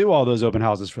 I'm going to do all those open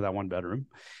houses for that one bedroom.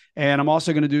 And I'm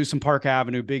also going to do some Park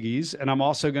Avenue biggies. And I'm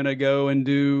also going to go and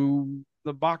do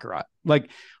the Baccarat,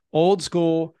 like old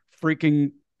school,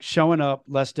 freaking showing up,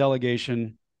 less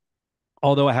delegation.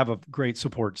 Although I have a great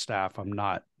support staff, I'm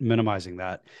not minimizing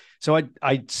that. So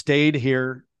I stayed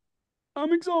here.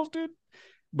 I'm exhausted,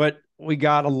 but we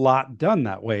got a lot done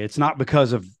that way. It's not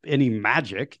because of any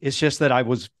magic. It's just that I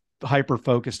was hyper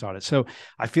focused on it. So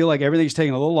I feel like everything's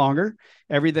taking a little longer.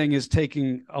 Everything is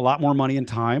taking a lot more money and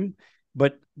time.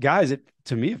 But guys,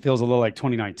 to me, it feels a little like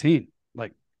 2019.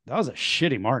 Like that was a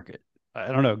shitty market. I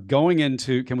don't know. Going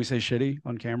into, can we say shitty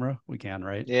on camera? We can,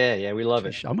 right? Yeah, we love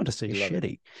it. I'm going to say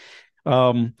shitty.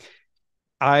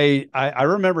 I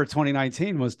remember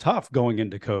 2019 was tough going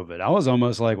into COVID. I was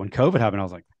almost like, when COVID happened, I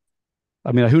was like,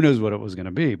 who knows what it was going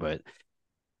to be, but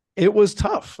it was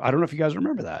tough. I don't know if you guys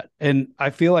remember that. And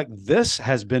I feel like this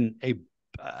has been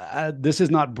this is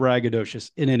not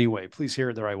braggadocious in any way. Please hear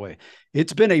it the right way.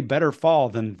 It's been a better fall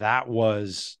than that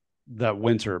was that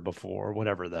winter before,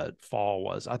 whatever that fall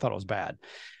was. I thought it was bad.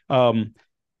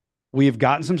 We've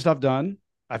gotten some stuff done.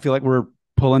 I feel like we're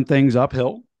pulling things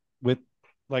uphill with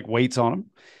like weights on them,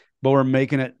 but we're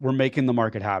making the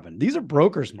market happen. These are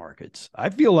brokers markets. I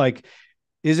feel like,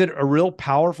 is it a real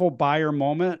powerful buyer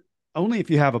moment? Only if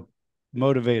you have a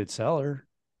motivated seller,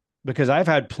 because I've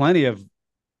had plenty of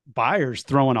buyers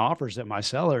throwing offers at my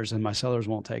sellers and my sellers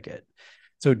won't take it.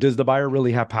 So does the buyer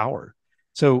really have power?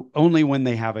 So only when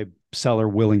they have a seller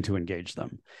willing to engage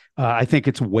them. I think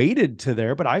it's weighted to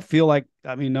there, but I feel like,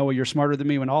 Noah, you're smarter than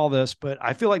me in all this, but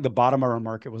I feel like the bottom of our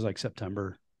market was like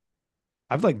September.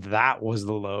 I feel like that was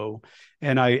the low.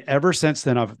 And ever since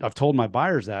then, I've told my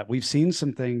buyers that we've seen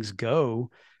some things go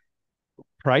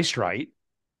priced right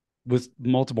with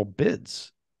multiple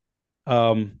bids.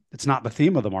 It's not the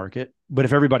theme of the market, but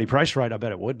if everybody priced right, I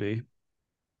bet it would be.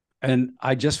 And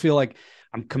I just feel like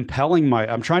I'm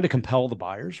trying to compel the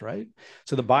buyers, right?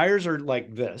 So the buyers are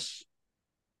like this,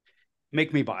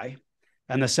 make me buy.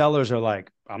 And the sellers are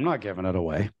like, I'm not giving it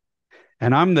away.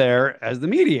 And I'm there as the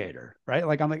mediator, right?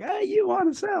 Like, I'm like, hey, you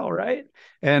want to sell, right?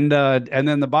 And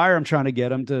then the buyer, I'm trying to get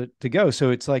them to go.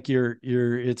 So it's like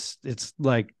it's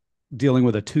like dealing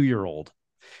with a 2-year-old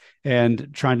and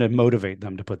trying to motivate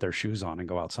them to put their shoes on and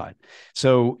go outside.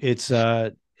 So it's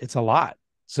a lot.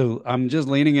 So I'm just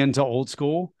leaning into old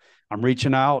school. I'm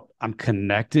reaching out. I'm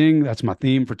connecting. That's my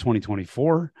theme for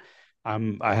 2024.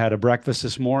 I had a breakfast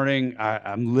this morning.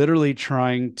 I'm literally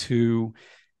trying to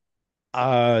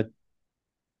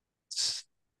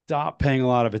stop paying a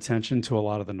lot of attention to a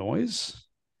lot of the noise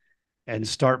and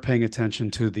start paying attention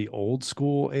to the old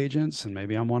school agents. And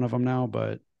maybe I'm one of them now,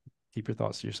 but keep your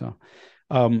thoughts to yourself.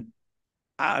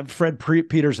 Fred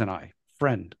Peters and I,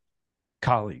 friend,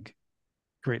 colleague,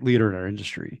 great leader in our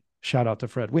industry. Shout out to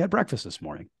Fred. We had breakfast this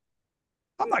morning.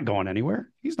 I'm not going anywhere.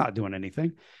 He's not doing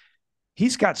anything.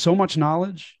 He's got so much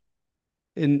knowledge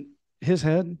in his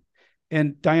head,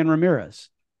 and Diane Ramirez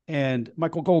and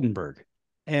Michael Goldenberg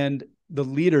and the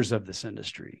leaders of this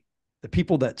industry, the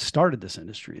people that started this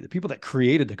industry, the people that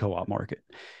created the co-op market,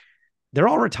 they're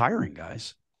all retiring,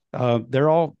 guys. They're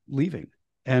all leaving,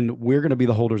 and we're going to be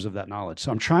the holders of that knowledge.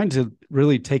 So I'm trying to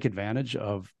really take advantage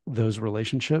of those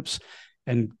relationships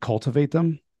and cultivate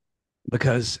them,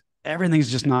 because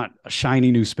everything's just not a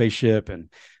shiny new spaceship and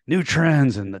new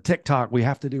trends and the TikTok. We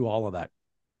have to do all of that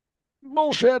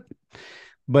bullshit.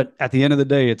 But at the end of the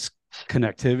day, it's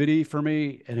connectivity for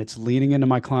me, and it's leaning into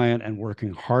my client and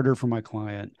working harder for my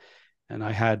client. And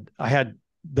I had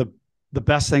the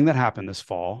best thing that happened this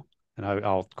fall, and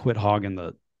I'll quit hogging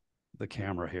the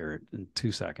camera here in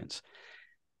 2 seconds,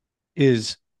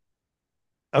 is,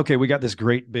 okay, we got this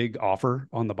great big offer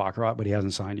on the Baccarat, but he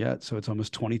hasn't signed yet. So it's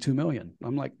almost 22 million.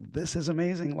 I'm like, this is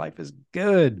amazing. Life is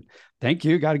good. Thank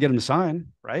you. Got to get him to sign,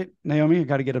 right? Naomi, I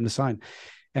got to get him to sign.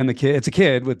 And it's a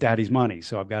kid with daddy's money.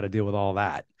 So I've got to deal with all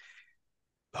that.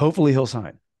 Hopefully he'll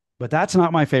sign, but that's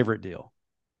not my favorite deal.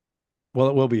 Well,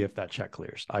 it will be if that check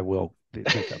clears. I will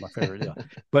make that my favorite deal.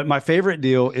 But my favorite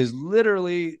deal is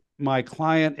literally my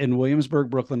client in Williamsburg,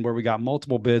 Brooklyn, where we got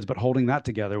multiple bids, but holding that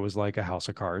together was like a house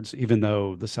of cards, even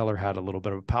though the seller had a little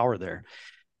bit of power there.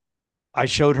 I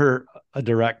showed her a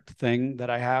direct thing that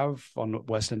I have on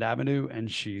West End Avenue, and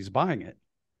she's buying it.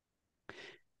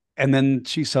 And then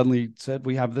she suddenly said,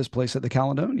 we have this place at the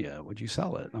Caledonia. Would you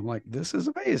sell it? And I'm like, this is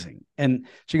amazing. And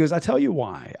she goes, I tell you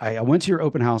why. I went to your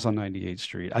open house on 98th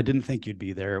Street. I didn't think you'd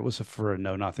be there. It was for a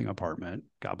know-nothing apartment.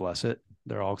 God bless it.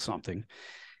 They're all something.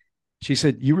 She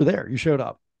said, you were there. You showed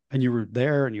up, and you were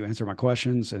there, and you answered my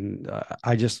questions. And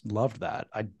I just loved that.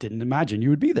 I didn't imagine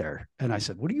you would be there. And I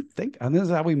said, what do you think? And this is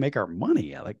how we make our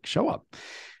money. I like, show up.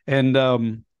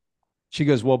 And she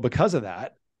goes, well, because of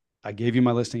that, I gave you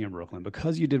my listing in Brooklyn.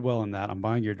 Because you did well in that, I'm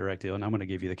buying your direct deal, and I'm going to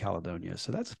give you the Caledonia.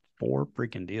 So that's 4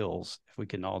 freaking deals if we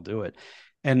can all do it.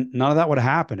 And none of that would have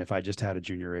happened if I just had a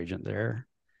junior agent there.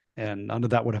 And none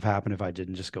of that would have happened if I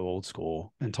didn't just go old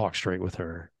school and talk straight with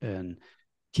her and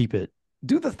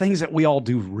do the things that we all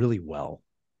do really well.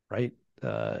 Right.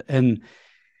 And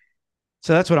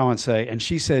so that's what I want to say. And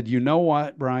she said, you know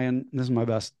what, Brian, this is my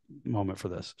best moment for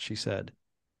this. She said,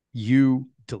 you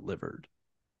delivered.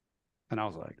 And I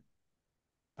was like,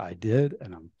 I did,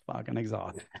 and I'm fucking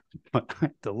exhausted, but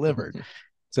I delivered.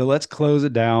 So let's close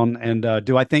it down. And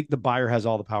do I think the buyer has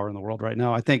all the power in the world right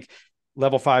now? I think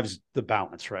level 5's the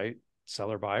balance, right?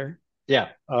 Seller buyer. Yeah.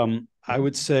 I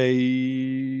would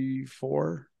say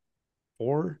 4.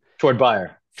 Toward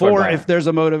buyer. If there's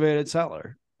a motivated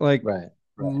seller. Like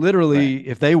literally,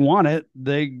 if they want it,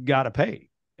 they got to pay.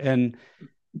 And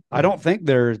I don't think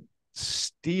they're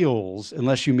steals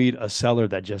unless you meet a seller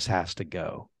that just has to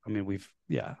go. I mean, we've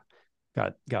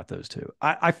got those too.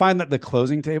 I find that the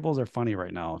closing tables are funny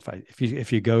right now.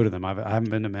 If you go to them, I haven't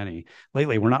been to many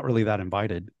lately. We're not really that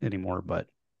invited anymore, but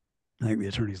I think the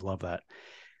attorneys love that.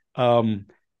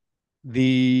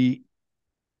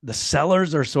 The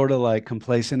sellers are sort of like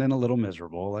complacent and a little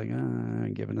miserable, like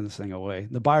I'm giving this thing away.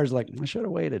 The buyer's like, I should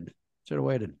have waited.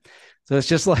 So it's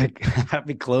just like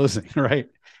happy closing, right?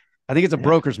 I think it's a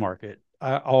broker's market.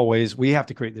 We have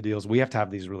to create the deals. We have to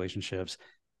have these relationships.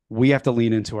 We have to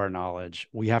lean into our knowledge.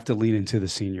 We have to lean into the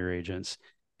senior agents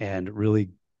and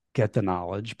really get the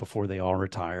knowledge before they all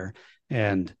retire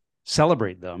and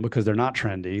celebrate them, because they're not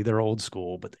trendy. They're old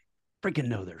school, but they freaking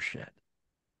know their shit.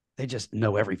 They just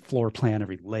know every floor plan,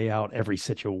 every layout, every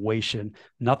situation.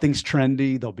 Nothing's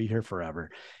trendy. They'll be here forever.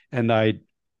 And I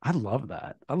love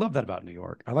that. I love that about New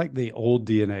York. I like the old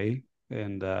DNA.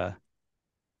 And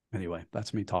anyway,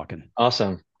 that's me talking.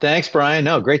 Awesome. Thanks, Brian.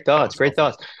 No, great thoughts. Great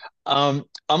thoughts. I'm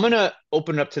going to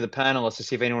open it up to the panelists to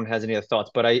see if anyone has any other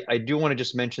thoughts, but I do want to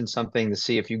just mention something to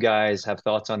see if you guys have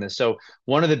thoughts on this. So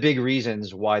one of the big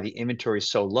reasons why the inventory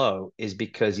is so low is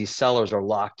because these sellers are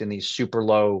locked in these super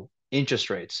low interest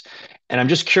rates. And I'm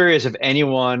just curious if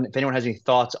anyone has any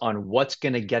thoughts on what's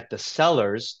going to get the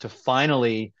sellers to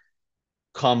finally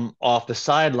come off the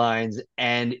sidelines.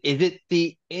 And is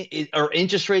it are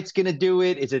interest rates going to do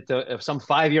it? Is it some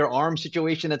 5-year ARM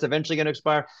situation that's eventually going to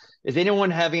expire? Is anyone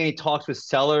having any talks with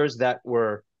sellers that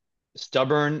were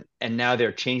stubborn and now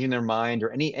they're changing their mind,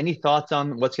 or any thoughts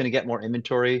on what's going to get more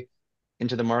inventory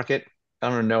into the market? I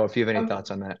don't know if you have any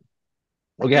thoughts on that.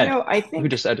 Oh, go ahead. I Who think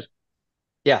just said?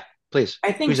 Yeah, please.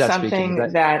 I think Who's that speaking?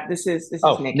 something that this is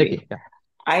Oh, Nikki. Nikki. Yeah.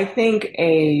 I think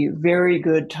a very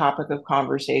good topic of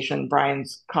conversation,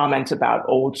 Brian's comments about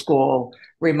old school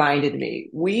reminded me.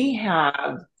 We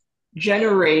have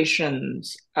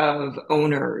generations of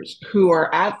owners who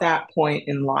are at that point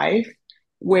in life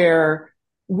where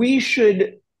we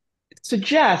should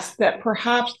suggest that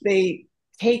perhaps they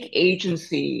take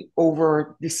agency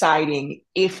over deciding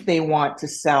if they want to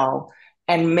sell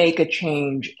and make a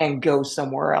change and go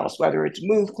somewhere else, whether it's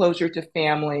move closer to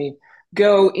family,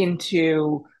 go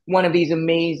into one of these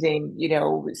amazing,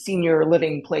 senior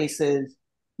living places.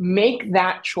 Make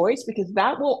that choice because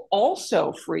that will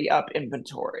also free up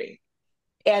inventory.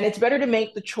 And it's better to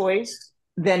make the choice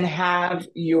than have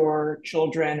your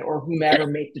children or whomever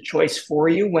make the choice for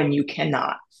you when you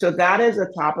cannot. So that is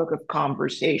a topic of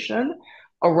conversation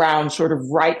around sort of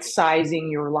right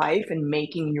sizing your life and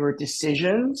making your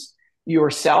decisions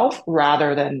yourself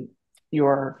rather than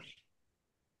your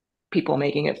people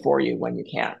making it for you when you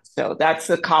can't. So that's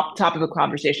the topic of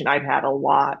conversation I've had a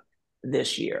lot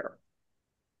this year.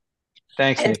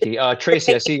 Thanks, Nikki.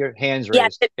 Tracie, I see your hands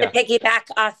raised. To piggyback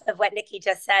off of what Nikki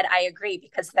just said, I agree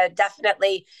because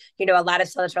definitely, a lot of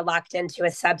sellers are locked into a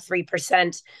sub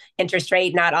 3% interest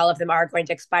rate. Not all of them are going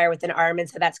to expire with an ARM. And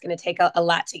so that's going to take a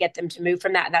lot to get them to move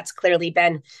from that. And that's clearly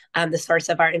been the source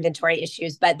of our inventory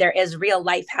issues. But there is real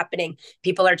life happening.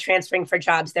 People are transferring for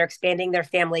jobs. They're expanding their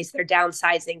families. They're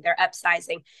downsizing. They're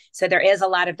upsizing. So there is a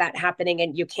lot of that happening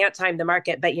and you can't time the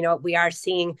market. But, we are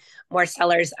seeing more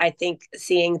sellers, I think,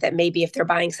 seeing that maybe if they're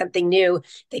buying something new,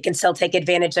 they can still take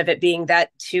advantage of it being that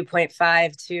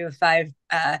 2.5 to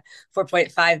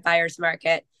 4.5 buyers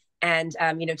market and,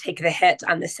 take the hit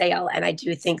on the sale. And I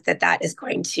do think that is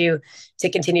going to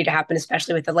continue to happen,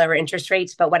 especially with the lower interest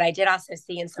rates. But what I did also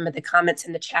see in some of the comments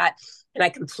in the chat, and I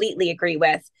completely agree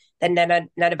with, that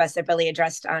none of us have really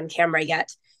addressed on camera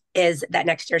yet, is that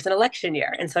next year is an election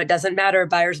year. And so it doesn't matter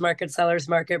buyer's market, seller's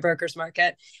market, broker's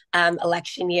market.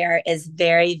 Election year is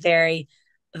very, very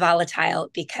volatile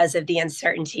because of the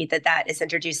uncertainty that is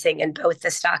introducing in both the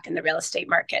stock and the real estate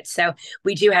market. So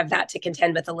we do have that to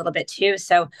contend with a little bit too.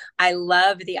 So I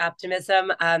love the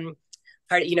optimism.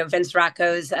 Vince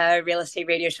Rocco's real estate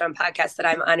radio show and podcast that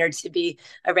I'm honored to be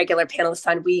a regular panelist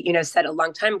on. We, said a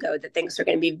long time ago that things are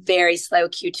going to be very slow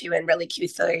Q2 and really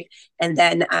Q3, and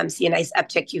then see a nice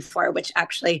uptick Q4, which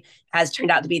actually has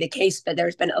turned out to be the case. But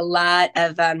there's been a lot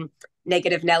of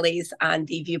negative Nellies on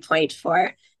the viewpoint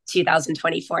for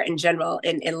 2024 in general,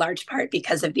 in large part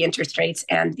because of the interest rates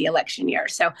and the election year.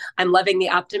 So I'm loving the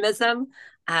optimism.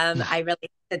 I really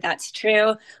think that's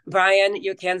true. Brian,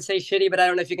 you can say shitty, but I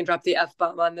don't know if you can drop the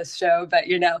F-bomb on this show, but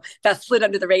that slid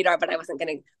under the radar, but I wasn't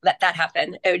going to let that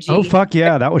happen. OG. Oh, fuck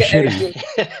yeah. That was shitty.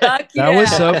 Fuck yeah. That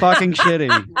was so fucking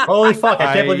shitty. Holy fuck.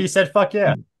 I can't believe you said fuck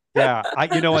yeah. Yeah.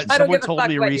 You know what? Someone told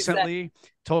me recently,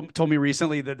 told me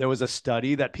recently that there was a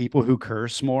study that people who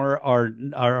curse more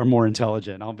are more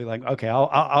intelligent. I'll be like, okay,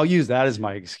 I'll use that as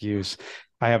my excuse.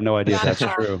 I have no idea if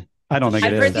that's true. I don't think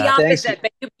it is. I've heard the opposite,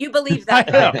 but you believe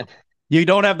that. You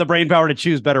don't have the brain power to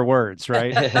choose better words,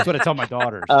 right? That's what I tell my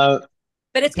daughters. But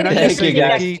it's going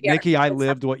to be Nikki, I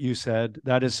lived what you said.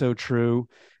 That is so true.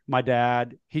 My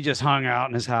dad, he just hung out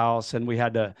in his house and we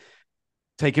had to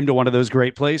take him to one of those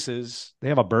great places. They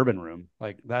have a bourbon room.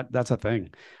 Like that's a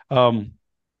thing. And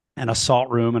a salt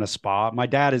room and a spa. My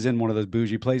dad is in one of those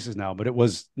bougie places now, but it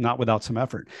was not without some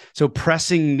effort. So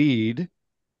pressing need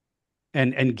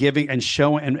and giving and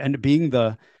showing and being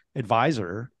the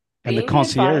advisor and the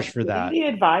concierge for that. The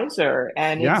advisor.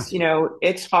 And it's,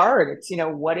 it's hard. It's,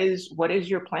 what is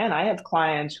your plan? I have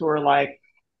clients who are like,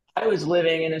 I was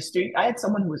living in a studio. I had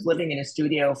someone who was living in a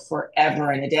studio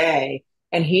forever and a day.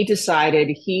 And he decided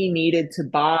he needed to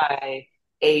buy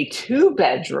a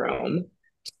 2-bedroom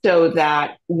so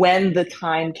that when the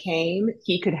time came,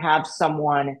 he could have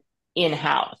someone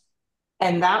in-house.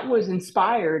 And that was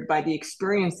inspired by the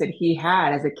experience that he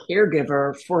had as a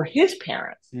caregiver for his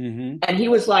parents. Mm-hmm. And he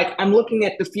was like, I'm looking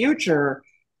at the future.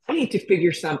 I need to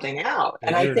figure something out.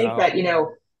 And I think that,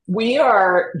 we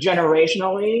are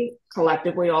generationally,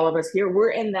 collectively, all of us here, we're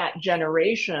in that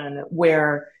generation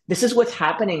where this is what's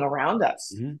happening around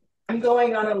us. Mm-hmm. I'm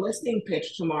going on a listing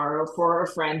pitch tomorrow for a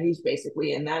friend who's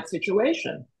basically in that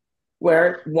situation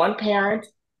where one parent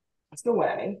passed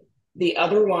away. The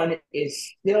other one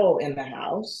is still in the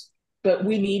house, but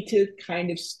we need to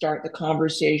kind of start the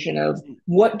conversation of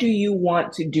what do you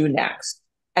want to do next?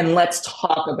 And let's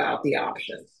talk about the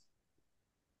options.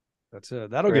 That's it.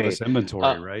 That'll give us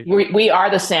inventory, right? We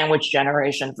are the sandwich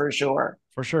generation for sure.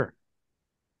 For sure.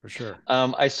 for sure.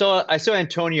 I saw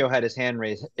Antonio had his hand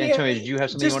raised. Antonio, did you have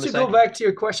something you want to say? Just to go back to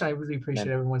your question, I really appreciate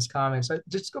everyone's comments.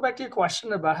 Just go back to your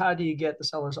question about how do you get the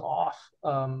sellers off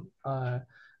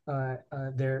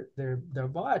their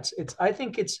bots. I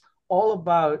think it's all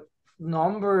about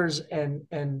numbers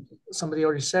and somebody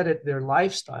already said it, their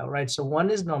lifestyle, right? So one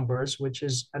is numbers, which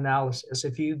is analysis.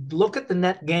 If you look at the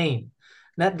net gain,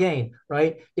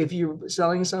 right? If you're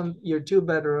selling your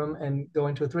 2-bedroom and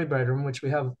going to a 3-bedroom, which we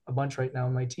have a bunch right now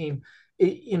on my team,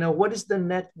 what is the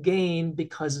net gain?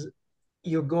 Because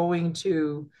you're going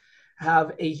to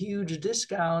have a huge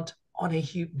discount on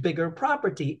a bigger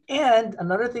property. And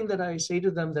another thing that I say to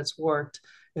them that's worked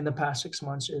in the past 6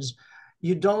 months is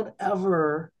you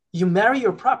marry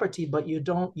your property, but you're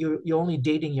only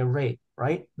dating your rate,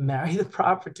 right? Marry the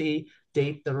property,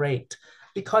 date the rate.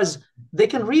 Because they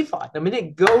can refi. I mean,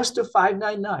 it goes to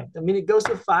 599. I mean, it goes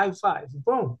to 55.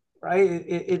 Boom, right?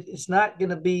 It's not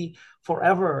going to be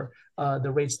forever the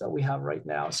rates that we have right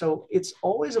now. So it's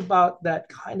always about that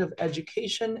kind of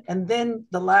education. And then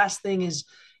the last thing is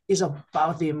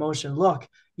about the emotion. Look,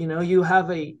 you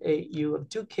have you have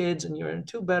 2 kids and you're in a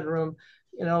 2-bedroom.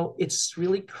 It's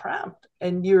really cramped,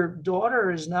 and your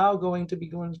daughter is now going to be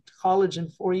going to college in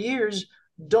 4 years.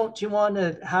 Don't you want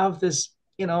to have this?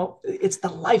 It's the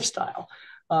lifestyle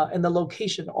and the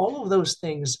location, all of those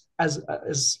things,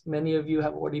 as many of you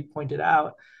have already pointed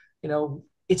out,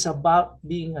 it's about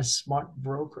being a smart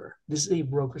broker. This is a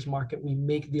broker's market. We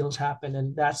make deals happen,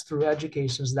 and that's through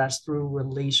education, that's through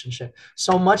relationship.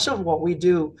 So much of what we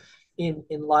do in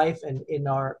life and in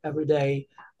our everyday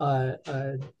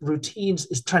routines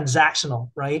is transactional,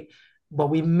 right? But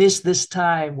we miss this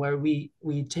time where we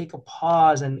take a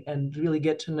pause and really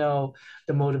get to know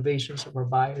the motivations of our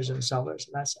buyers and sellers.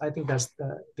 And I think that's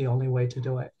the only way to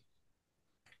do it.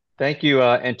 Thank you,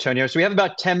 Antonio. So we have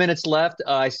about 10 minutes left.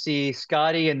 I see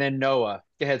Scotty and then Noah.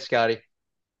 Go ahead, Scotty.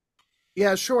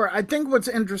 Yeah, sure. I think what's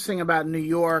interesting about New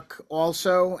York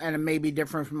also, and it may be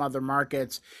different from other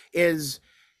markets, is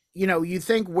you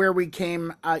think where we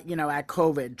came, at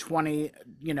COVID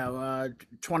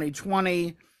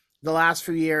 2020, the last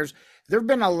few years, there have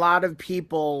been a lot of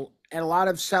people and a lot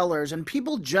of sellers, and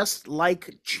people just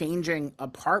like changing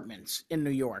apartments in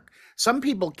New York. Some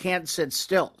people can't sit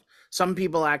still. Some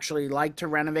people actually like to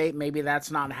renovate. Maybe that's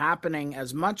not happening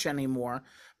as much anymore,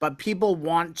 but people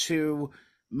want to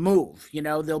move.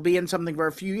 They'll be in something for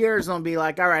a few years and they'll be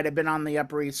like, all right, I've been on the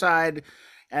Upper East Side,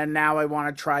 and now I want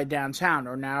to try downtown,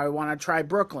 or now I want to try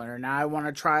Brooklyn, or now I want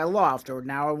to try a loft, or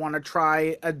now I want to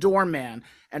try a doorman,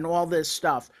 and all this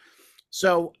stuff.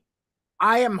 So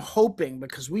I am hoping,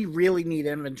 because we really need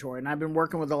inventory, and I've been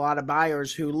working with a lot of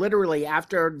buyers who literally,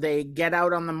 after they get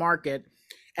out on the market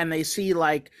and they see,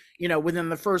 within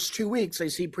the first 2 weeks, they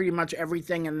see pretty much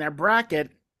everything in their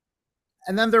bracket,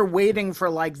 and then they're waiting for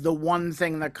the one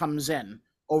thing that comes in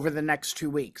over the next 2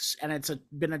 weeks. And it's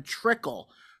been a trickle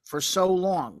for so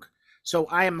long. So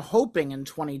I am hoping in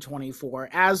 2024,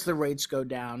 as the rates go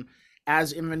down,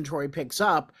 as inventory picks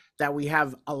up, that we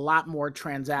have a lot more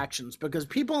transactions, because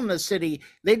people in the city,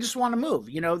 they just want to move.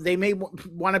 They may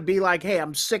want to be like, hey,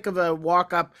 I'm sick of a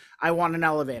walk up, I want an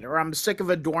elevator, or I'm sick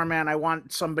of a doorman, I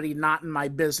want somebody not in my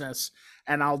business,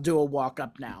 and I'll do a walk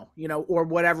up now, or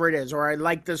whatever it is. Or I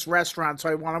like this restaurant, so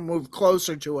I want to move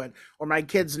closer to it. Or my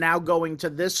kid's now going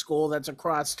to this school that's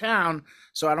across town,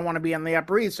 so I don't want to be on the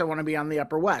Upper East, I want to be on the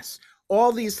Upper West.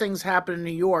 All these things happen in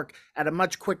New York at a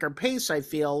much quicker pace, I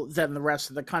feel, than the rest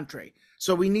of the country.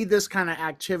 So we need this kind of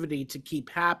activity to keep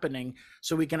happening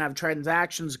so we can have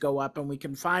transactions go up and we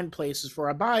can find places for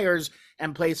our buyers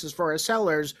and places for our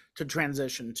sellers to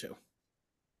transition to.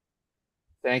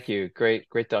 Thank you. Great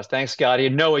thoughts. Thanks, Scotty.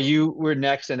 And Noah, you were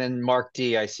next, and then Mark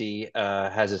D, I see,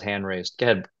 has his hand raised. Go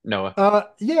ahead, Noah.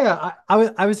 Yeah,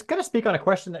 I was going to speak on a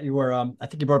question that you were, I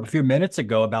think you brought up a few minutes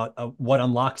ago about what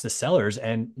unlocks the sellers.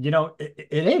 And,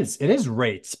 it is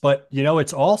rates, but,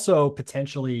 it's also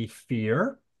potentially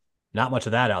fear. Not much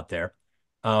of that out there.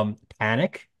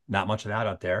 Panic, not much of that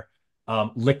out there.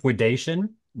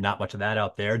 Liquidation, not much of that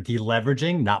out there.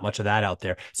 Deleveraging, not much of that out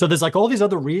there. So there's all these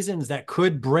other reasons that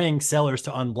could bring sellers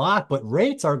to unlock, but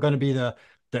rates are going to be the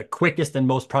quickest and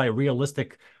most probably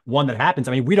realistic one that happens.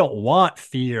 I mean, we don't want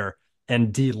fear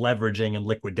and deleveraging and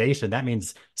liquidation. That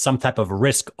means some type of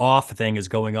risk off thing is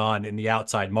going on in the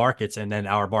outside markets, and then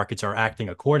our markets are acting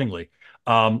accordingly.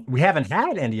 We haven't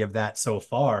had any of that so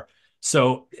far.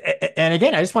 So, and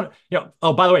again, I just want to,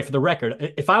 oh, by the way, for the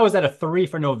record, if I was at a 3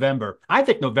 for November, I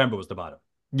think November was the bottom.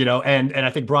 And I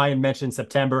think Brian mentioned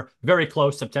September, very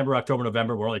close, September, October,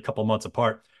 November. We're only a couple months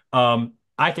apart.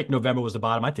 I think November was the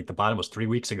bottom. I think the bottom was 3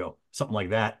 weeks ago, something like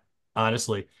that,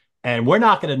 honestly. And we're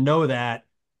not going to know that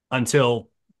until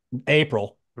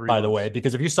April, 3 by the months. way,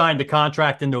 because if you signed the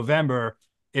contract in November,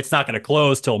 it's not going to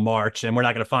close till March, and we're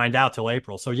not going to find out till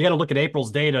April. So you got to look at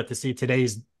April's data to see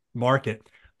today's market.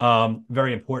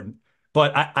 Very important.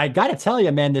 But I got to tell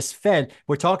you, man, this Fed,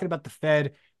 we're talking about the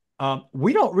Fed.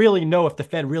 We don't really know if the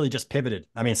Fed really just pivoted.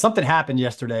 I mean, something happened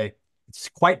yesterday. It's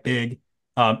quite big.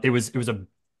 It was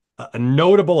a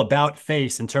notable about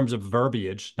face in terms of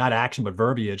verbiage, not action, but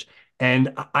verbiage.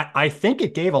 And I think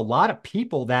it gave a lot of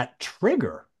people that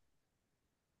trigger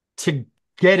to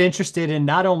get interested in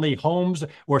not only homes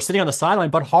or sitting on the sideline,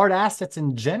 but hard assets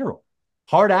in general.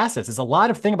 Hard assets. There's a lot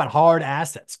of thing about hard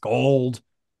assets, gold,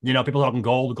 people talking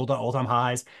gold at all-time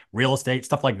highs, real estate,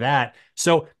 stuff like that.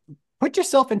 So put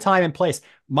yourself in time and place.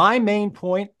 My main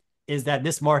point is that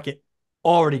this market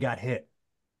already got hit.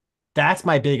 That's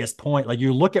my biggest point. Like,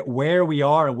 you look at where we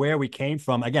are and where we came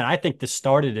from. Again, I think this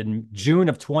started in June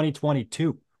of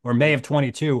 2022 or May of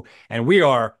 22, and we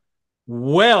are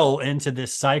well into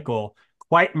this cycle,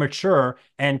 quite mature,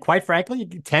 and quite frankly,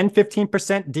 10,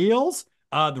 15% deals.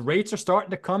 The rates are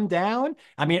starting to come down.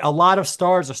 I mean, a lot of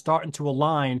stars are starting to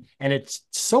align, and it's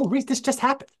so this just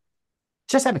happened.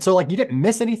 Just happened. So, like, you didn't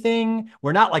miss anything.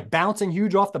 We're not like bouncing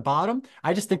huge off the bottom.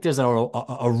 I just think there's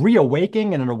a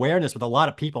reawakening and an awareness with a lot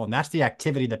of people, and that's the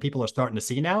activity that people are starting to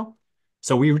see now.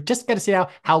 So we just got to see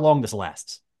how long this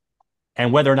lasts,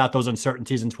 and whether or not those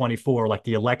uncertainties in 24, like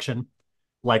the election,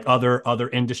 like other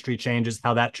industry changes,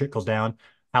 how that trickles down,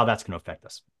 how that's going to affect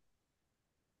us.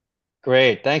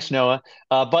 Great. Thanks, Noah.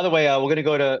 By the way, we're going to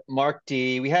go to Mark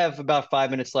D. We have about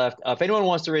 5 minutes left. If anyone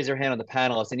wants to raise their hand on the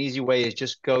panelists, an easy way is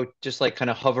just like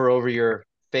kind of hover over your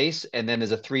face, and then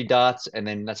there's a 3 dots, and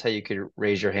then that's how you could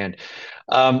raise your hand.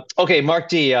 Okay, Mark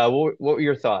D, what were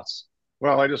your thoughts?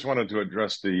 Well, I just wanted to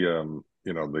address the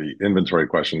inventory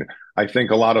question. I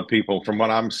think a lot of people, from what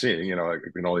I'm seeing, I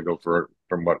can only go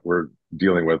from what we're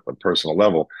dealing with at a personal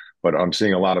level, but I'm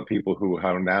seeing a lot of people who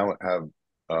now have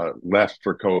left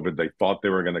for COVID. They thought they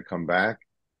were going to come back,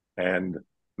 and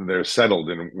they're settled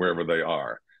in wherever they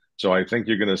are. So I think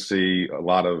you're going to see a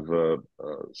lot of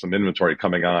some inventory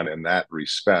coming on in that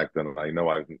respect. And I know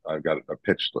I've got a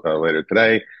pitch later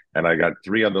today, and I got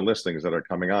 3 other listings that are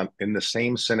coming on in the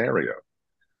same scenario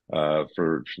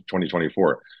for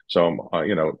 2024. So,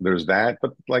 there's that.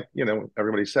 But like,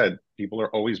 everybody said, people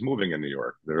are always moving in New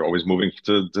York. They're always moving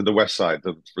to the west side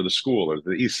for the school, or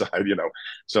the east side,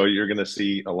 So you're going to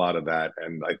see a lot of that.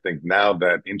 And I think now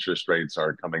that interest rates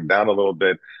are coming down a little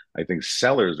bit, I think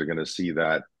sellers are going to see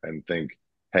that and think,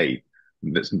 hey,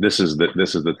 this is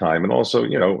the time. And also,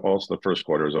 also the first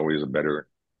quarter is always a better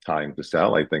time to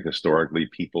sell. I think historically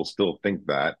people still think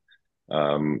that,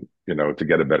 to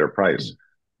get a better price.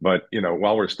 But,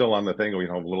 while we're still on the thing, we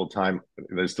have a little time,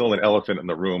 there's still an elephant in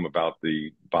the room about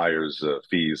the buyer's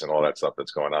fees and all that stuff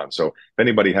that's going on. So if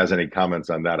anybody has any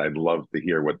comments on that, I'd love to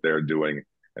hear what they're doing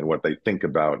and what they think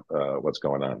about what's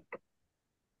going on.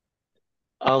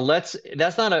 By the way,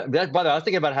 I was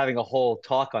thinking about having a whole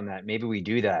talk on that. Maybe we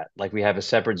do that. Like, we have a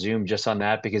separate Zoom just on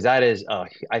that, because that is,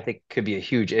 I think, could be a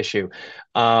huge issue.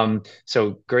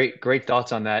 So great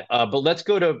thoughts on that. But let's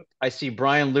go to, I see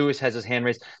Brian Lewis has his hand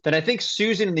raised. Then I think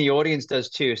Susan in the audience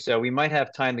does too. So we might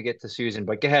have time to get to Susan,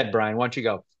 but go ahead, Brian. Why don't you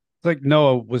go? Like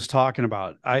Noah was talking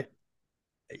about,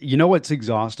 what's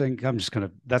exhausting?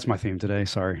 That's my theme today.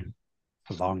 Sorry.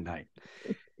 A long night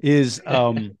is,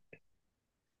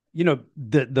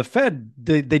 the Fed,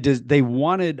 they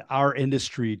wanted our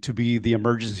industry to be the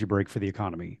emergency brake for the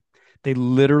economy. They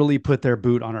literally put their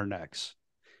boot on our necks.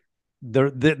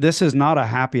 This is not a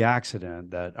happy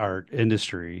accident that our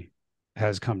industry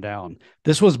has come down.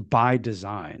 This was by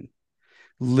design.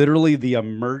 Literally, the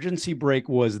emergency brake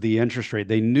was the interest rate.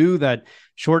 They knew that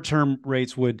short-term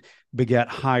rates would beget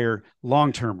higher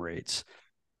long-term rates.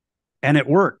 And it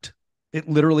worked. It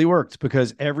literally worked,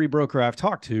 because every broker I've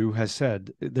talked to has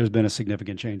said there's been a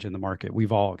significant change in the market.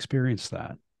 We've all experienced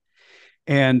that.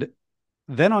 And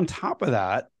then on top of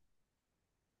that,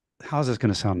 how's this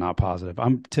going to sound not positive?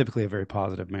 I'm typically a very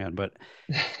positive man, but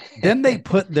then they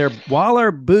put while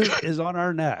our boot is on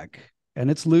our neck and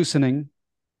it's loosening,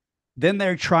 then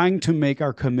they're trying to make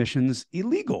our commissions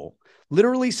illegal,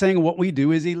 literally saying what we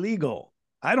do is illegal.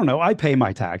 I don't know. I pay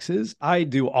my taxes. I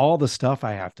do all the stuff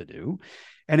I have to do.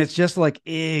 And it's just like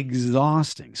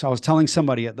exhausting. So I was telling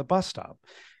somebody at the bus stop,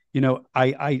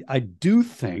 I do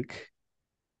think,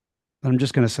 I'm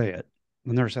just going to say it.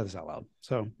 I've never said this out loud.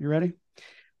 So you ready?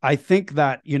 I think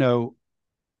that,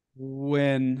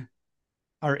 when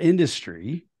our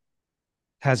industry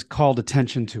has called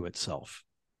attention to itself,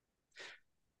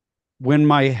 when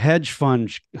my hedge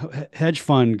fund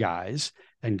guys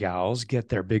and gals get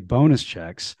their big bonus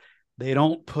checks, they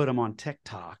don't put them on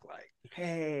TikTok like,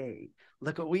 hey,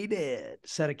 look what we did,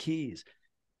 set of keys.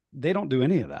 They don't do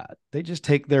any of that. They just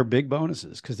take their big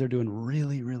bonuses because they're doing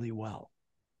really, really well.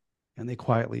 And they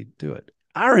quietly do it.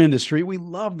 Our industry, we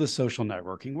love the social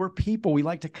networking. We're people. We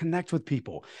like to connect with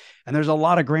people. And there's a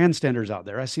lot of grandstanders out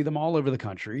there. I see them all over the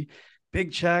country,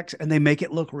 big checks, and they make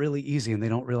it look really easy. And they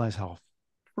don't realize how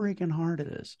freaking hard it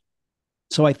is.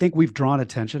 So I think we've drawn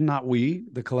attention, not we,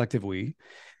 the collective we,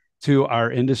 to our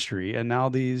industry. And now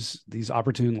these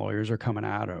opportune lawyers are coming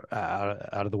out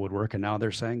of the woodwork. And now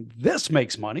they're saying, this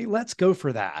makes money. Let's go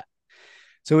for that.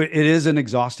 So it is an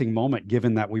exhausting moment,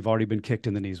 given that we've already been kicked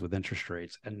in the knees with interest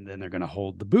rates, and then they're going to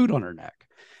hold the boot on our neck.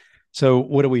 So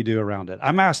what do we do around it?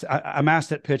 I'm asked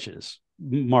at pitches.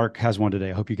 Mark has one today.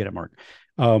 I hope you get it, Mark.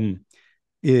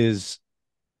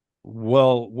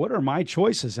 Well, what are my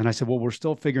choices? And I said, well, we're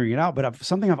still figuring it out. But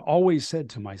something I've always said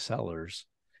to my sellers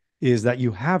is that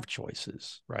you have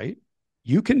choices, right?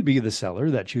 You can be the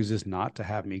seller that chooses not to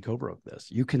have me co-broke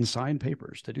this. You can sign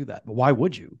papers to do that. But why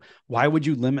would you? Why would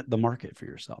you limit the market for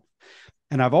yourself?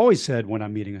 And I've always said when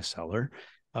I'm meeting a seller,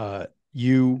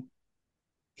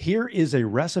 here is a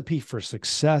recipe for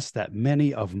success that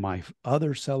many of my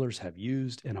other sellers have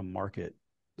used in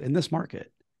this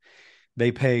market.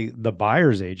 They pay the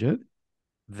buyer's agent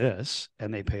this,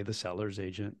 and they pay the seller's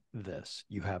agent this.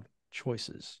 You have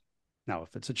choices. Now,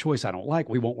 if it's a choice I don't like,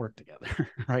 we won't work together,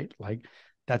 right? Like,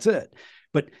 that's it.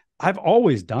 But I've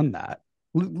always done that,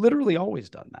 literally always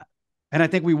done that. And I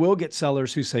think we will get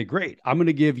sellers who say, great, I'm going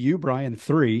to give you, Brian,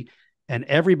 3, and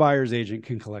every buyer's agent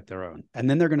can collect their own. And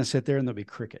then they're going to sit there and there'll be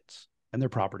crickets and their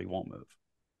property won't move.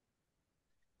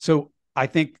 So I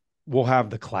think we'll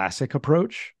have the classic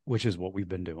approach, which is what we've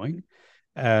been doing,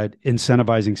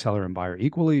 incentivizing seller and buyer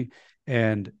equally.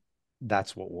 And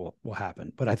that's what will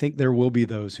happen. But I think there will be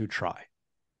those who try.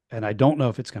 And I don't know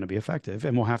if it's going to be effective.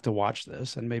 And we'll have to watch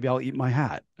this. And maybe I'll eat my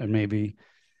hat. And maybe,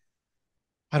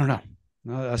 I don't know.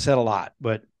 I said a lot,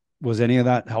 but was any of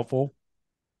that helpful?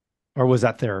 Or was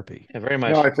that therapy? Yeah, very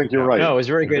much. No, I think you're right. No, it was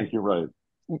very good. I think you're right.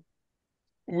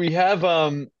 We have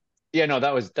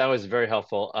that was very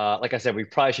helpful. Like I said, we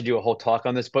probably should do a whole talk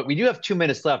on this, but we do have 2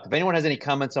 minutes left. If anyone has any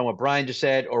comments on what Brian just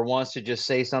said or wants to just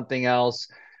say something else,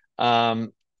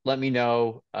 let me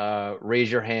know,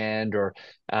 raise your hand, or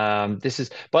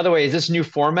by the way, is this new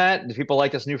format? Do people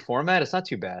like this new format? It's not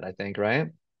too bad, I think, right? I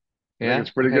Yeah, think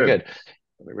it's pretty okay, good.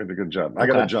 I think we did a good job. I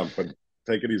got to jump, but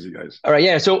take it easy, guys. All right,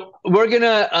 yeah. So we're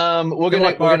gonna end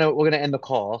the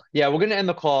call. Yeah, we're gonna end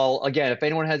the call. Again, if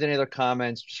anyone has any other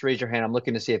comments, just raise your hand. I'm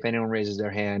looking to see if anyone raises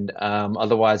their hand.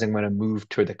 Otherwise, I'm gonna move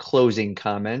to the closing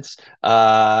comments.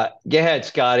 Go ahead,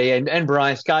 Scotty and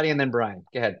Brian. Scotty and then Brian.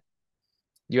 Go ahead.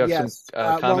 You have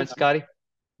some comments, Scotty?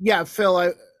 Yeah,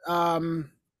 Phil,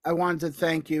 I wanted to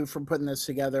thank you for putting this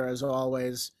together as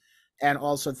always, and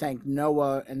also thank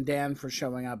Noah and Dan for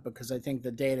showing up, because I think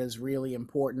the data is really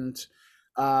important.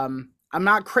 I'm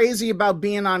not crazy about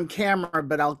being on camera,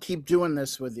 but I'll keep doing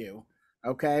this with you,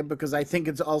 okay? Because I think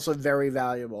it's also very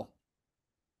valuable.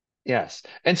 Yes.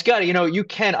 And Scotty, you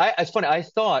can, it's funny. I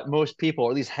thought most people,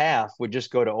 or at least half, would just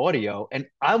go to audio, and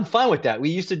I'm fine with that. We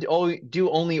used to do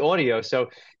only audio. So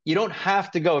you don't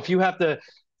have to go. If you have to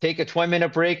take a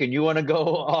 20-minute break and you want to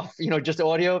go off, just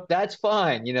audio, that's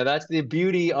fine. That's the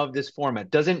beauty of this format.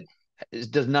 Does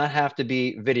not have to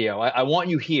be video. I want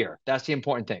you here. That's the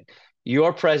important thing.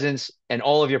 Your presence and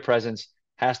all of your presence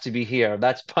has to be here.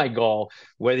 That's my goal.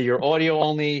 Whether you're audio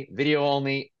only, video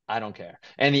only, I don't care.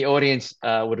 And the audience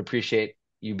would appreciate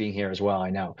you being here as well,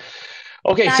 I know.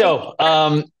 Okay, so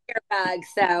your bag,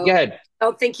 so go ahead.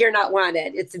 Don't think you're not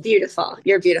wanted. It's beautiful.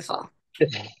 You're beautiful.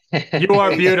 You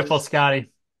are beautiful, Scotty.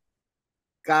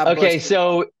 God bless you.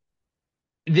 So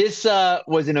this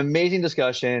was an amazing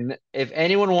discussion. If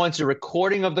anyone wants a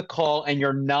recording of the call and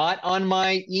you're not on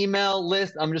my email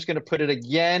list, I'm just going to put it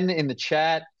again in the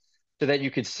chat so that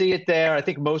you could see it there. I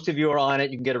think most of you are on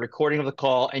it. You can get a recording of the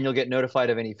call and you'll get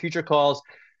notified of any future calls.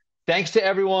 Thanks to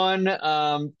everyone.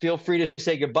 Feel free to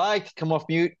say goodbye. Come off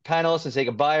mute, panelists, and say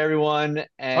goodbye, everyone.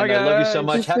 And I love you so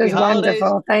much. This Happy was holidays.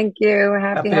 wonderful. Thank you.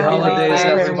 Happy holidays,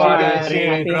 everybody.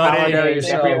 Happy holidays,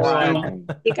 everyone.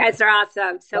 You guys are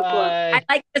awesome. So cool. Bye.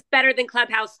 I like this better than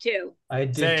Clubhouse too. I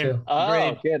did Same. too. Oh,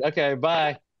 Great. good. Okay,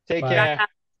 bye. Take Bye. care.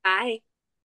 Bye.